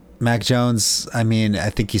 Mac Jones, I mean,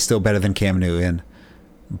 I think he's still better than Cam Newton.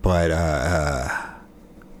 But I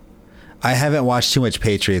haven't watched too much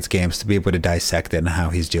Patriots games to be able to dissect it and how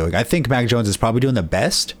he's doing. I think Mac Jones is probably doing the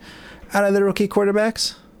best out of the rookie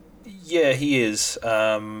quarterbacks. Yeah, he is.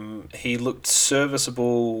 He looked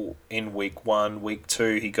serviceable in week 1. Week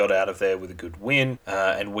 2, he got out of there with a good win.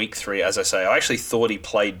 And week 3, as I say, I actually thought he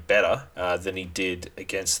played better than he did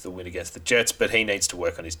against the win against the Jets, but he needs to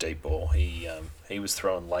work on his deep ball. He was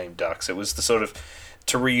throwing lame ducks. It was the sort of,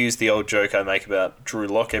 to reuse the old joke I make about Drew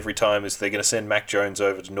Lock every time, is they're going to send Mac Jones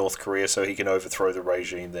over to North Korea so he can overthrow the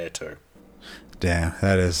regime there too. Damn,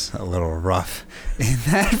 that is a little rough in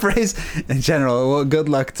that phrase in general. Well, good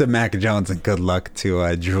luck to Mac Jones and good luck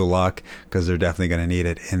to Drew Lock, because they're definitely going to need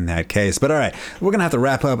it in that case. But all right, we're going to have to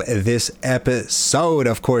wrap up this episode.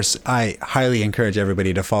 Of course, I highly encourage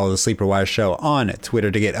everybody to follow the Sleeper Wire Show on Twitter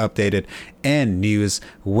to get updated and news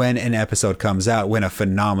when an episode comes out, when a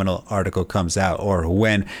phenomenal article comes out, or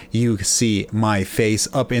when you see my face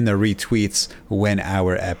up in the retweets when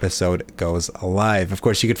our episode goes live. Of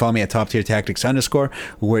course, you can follow me at Top Tier Tactics _,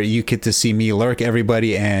 where you get to see me lurk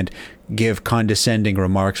everybody and give condescending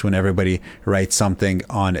remarks when everybody writes something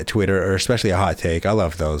on Twitter, or especially a hot take. I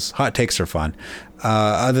love those. Hot takes are fun.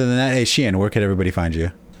 Other than that, hey, Sheehan, where can everybody find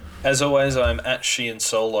you? As always, I'm at Sheehan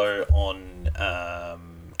Solo on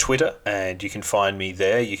Twitter, and you can find me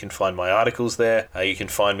there. You can find my articles there. You can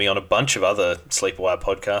find me on a bunch of other Sleeper Wire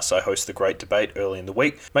podcasts. I host The Great Debate early in the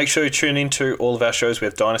week. Make sure you tune into all of our shows. We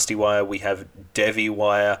have Dynasty Wire, we have Devi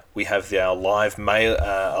Wire, we have our live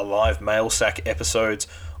mail sack episodes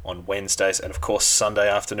on Wednesdays, and of course Sunday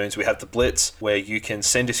afternoons we have the Blitz, where you can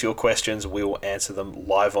send us your questions. We will answer them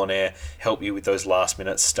live on air, help you with those last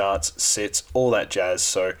minute starts, sits, all that jazz.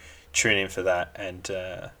 So tune in for that,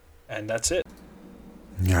 and that's it.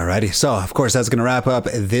 Alrighty, so of course that's going to wrap up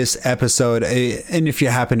this episode, and if you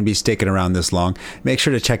happen to be sticking around this long, make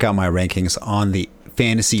sure to check out my rankings on the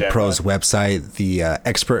Fantasy Pros website, the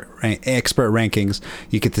expert rankings.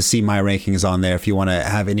 You get to see my rankings on there if you want to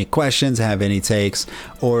have any questions, have any takes,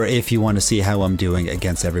 or if you want to see how I'm doing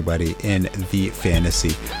against everybody in the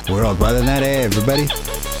fantasy world. But other than that, hey, everybody,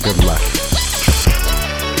 good luck.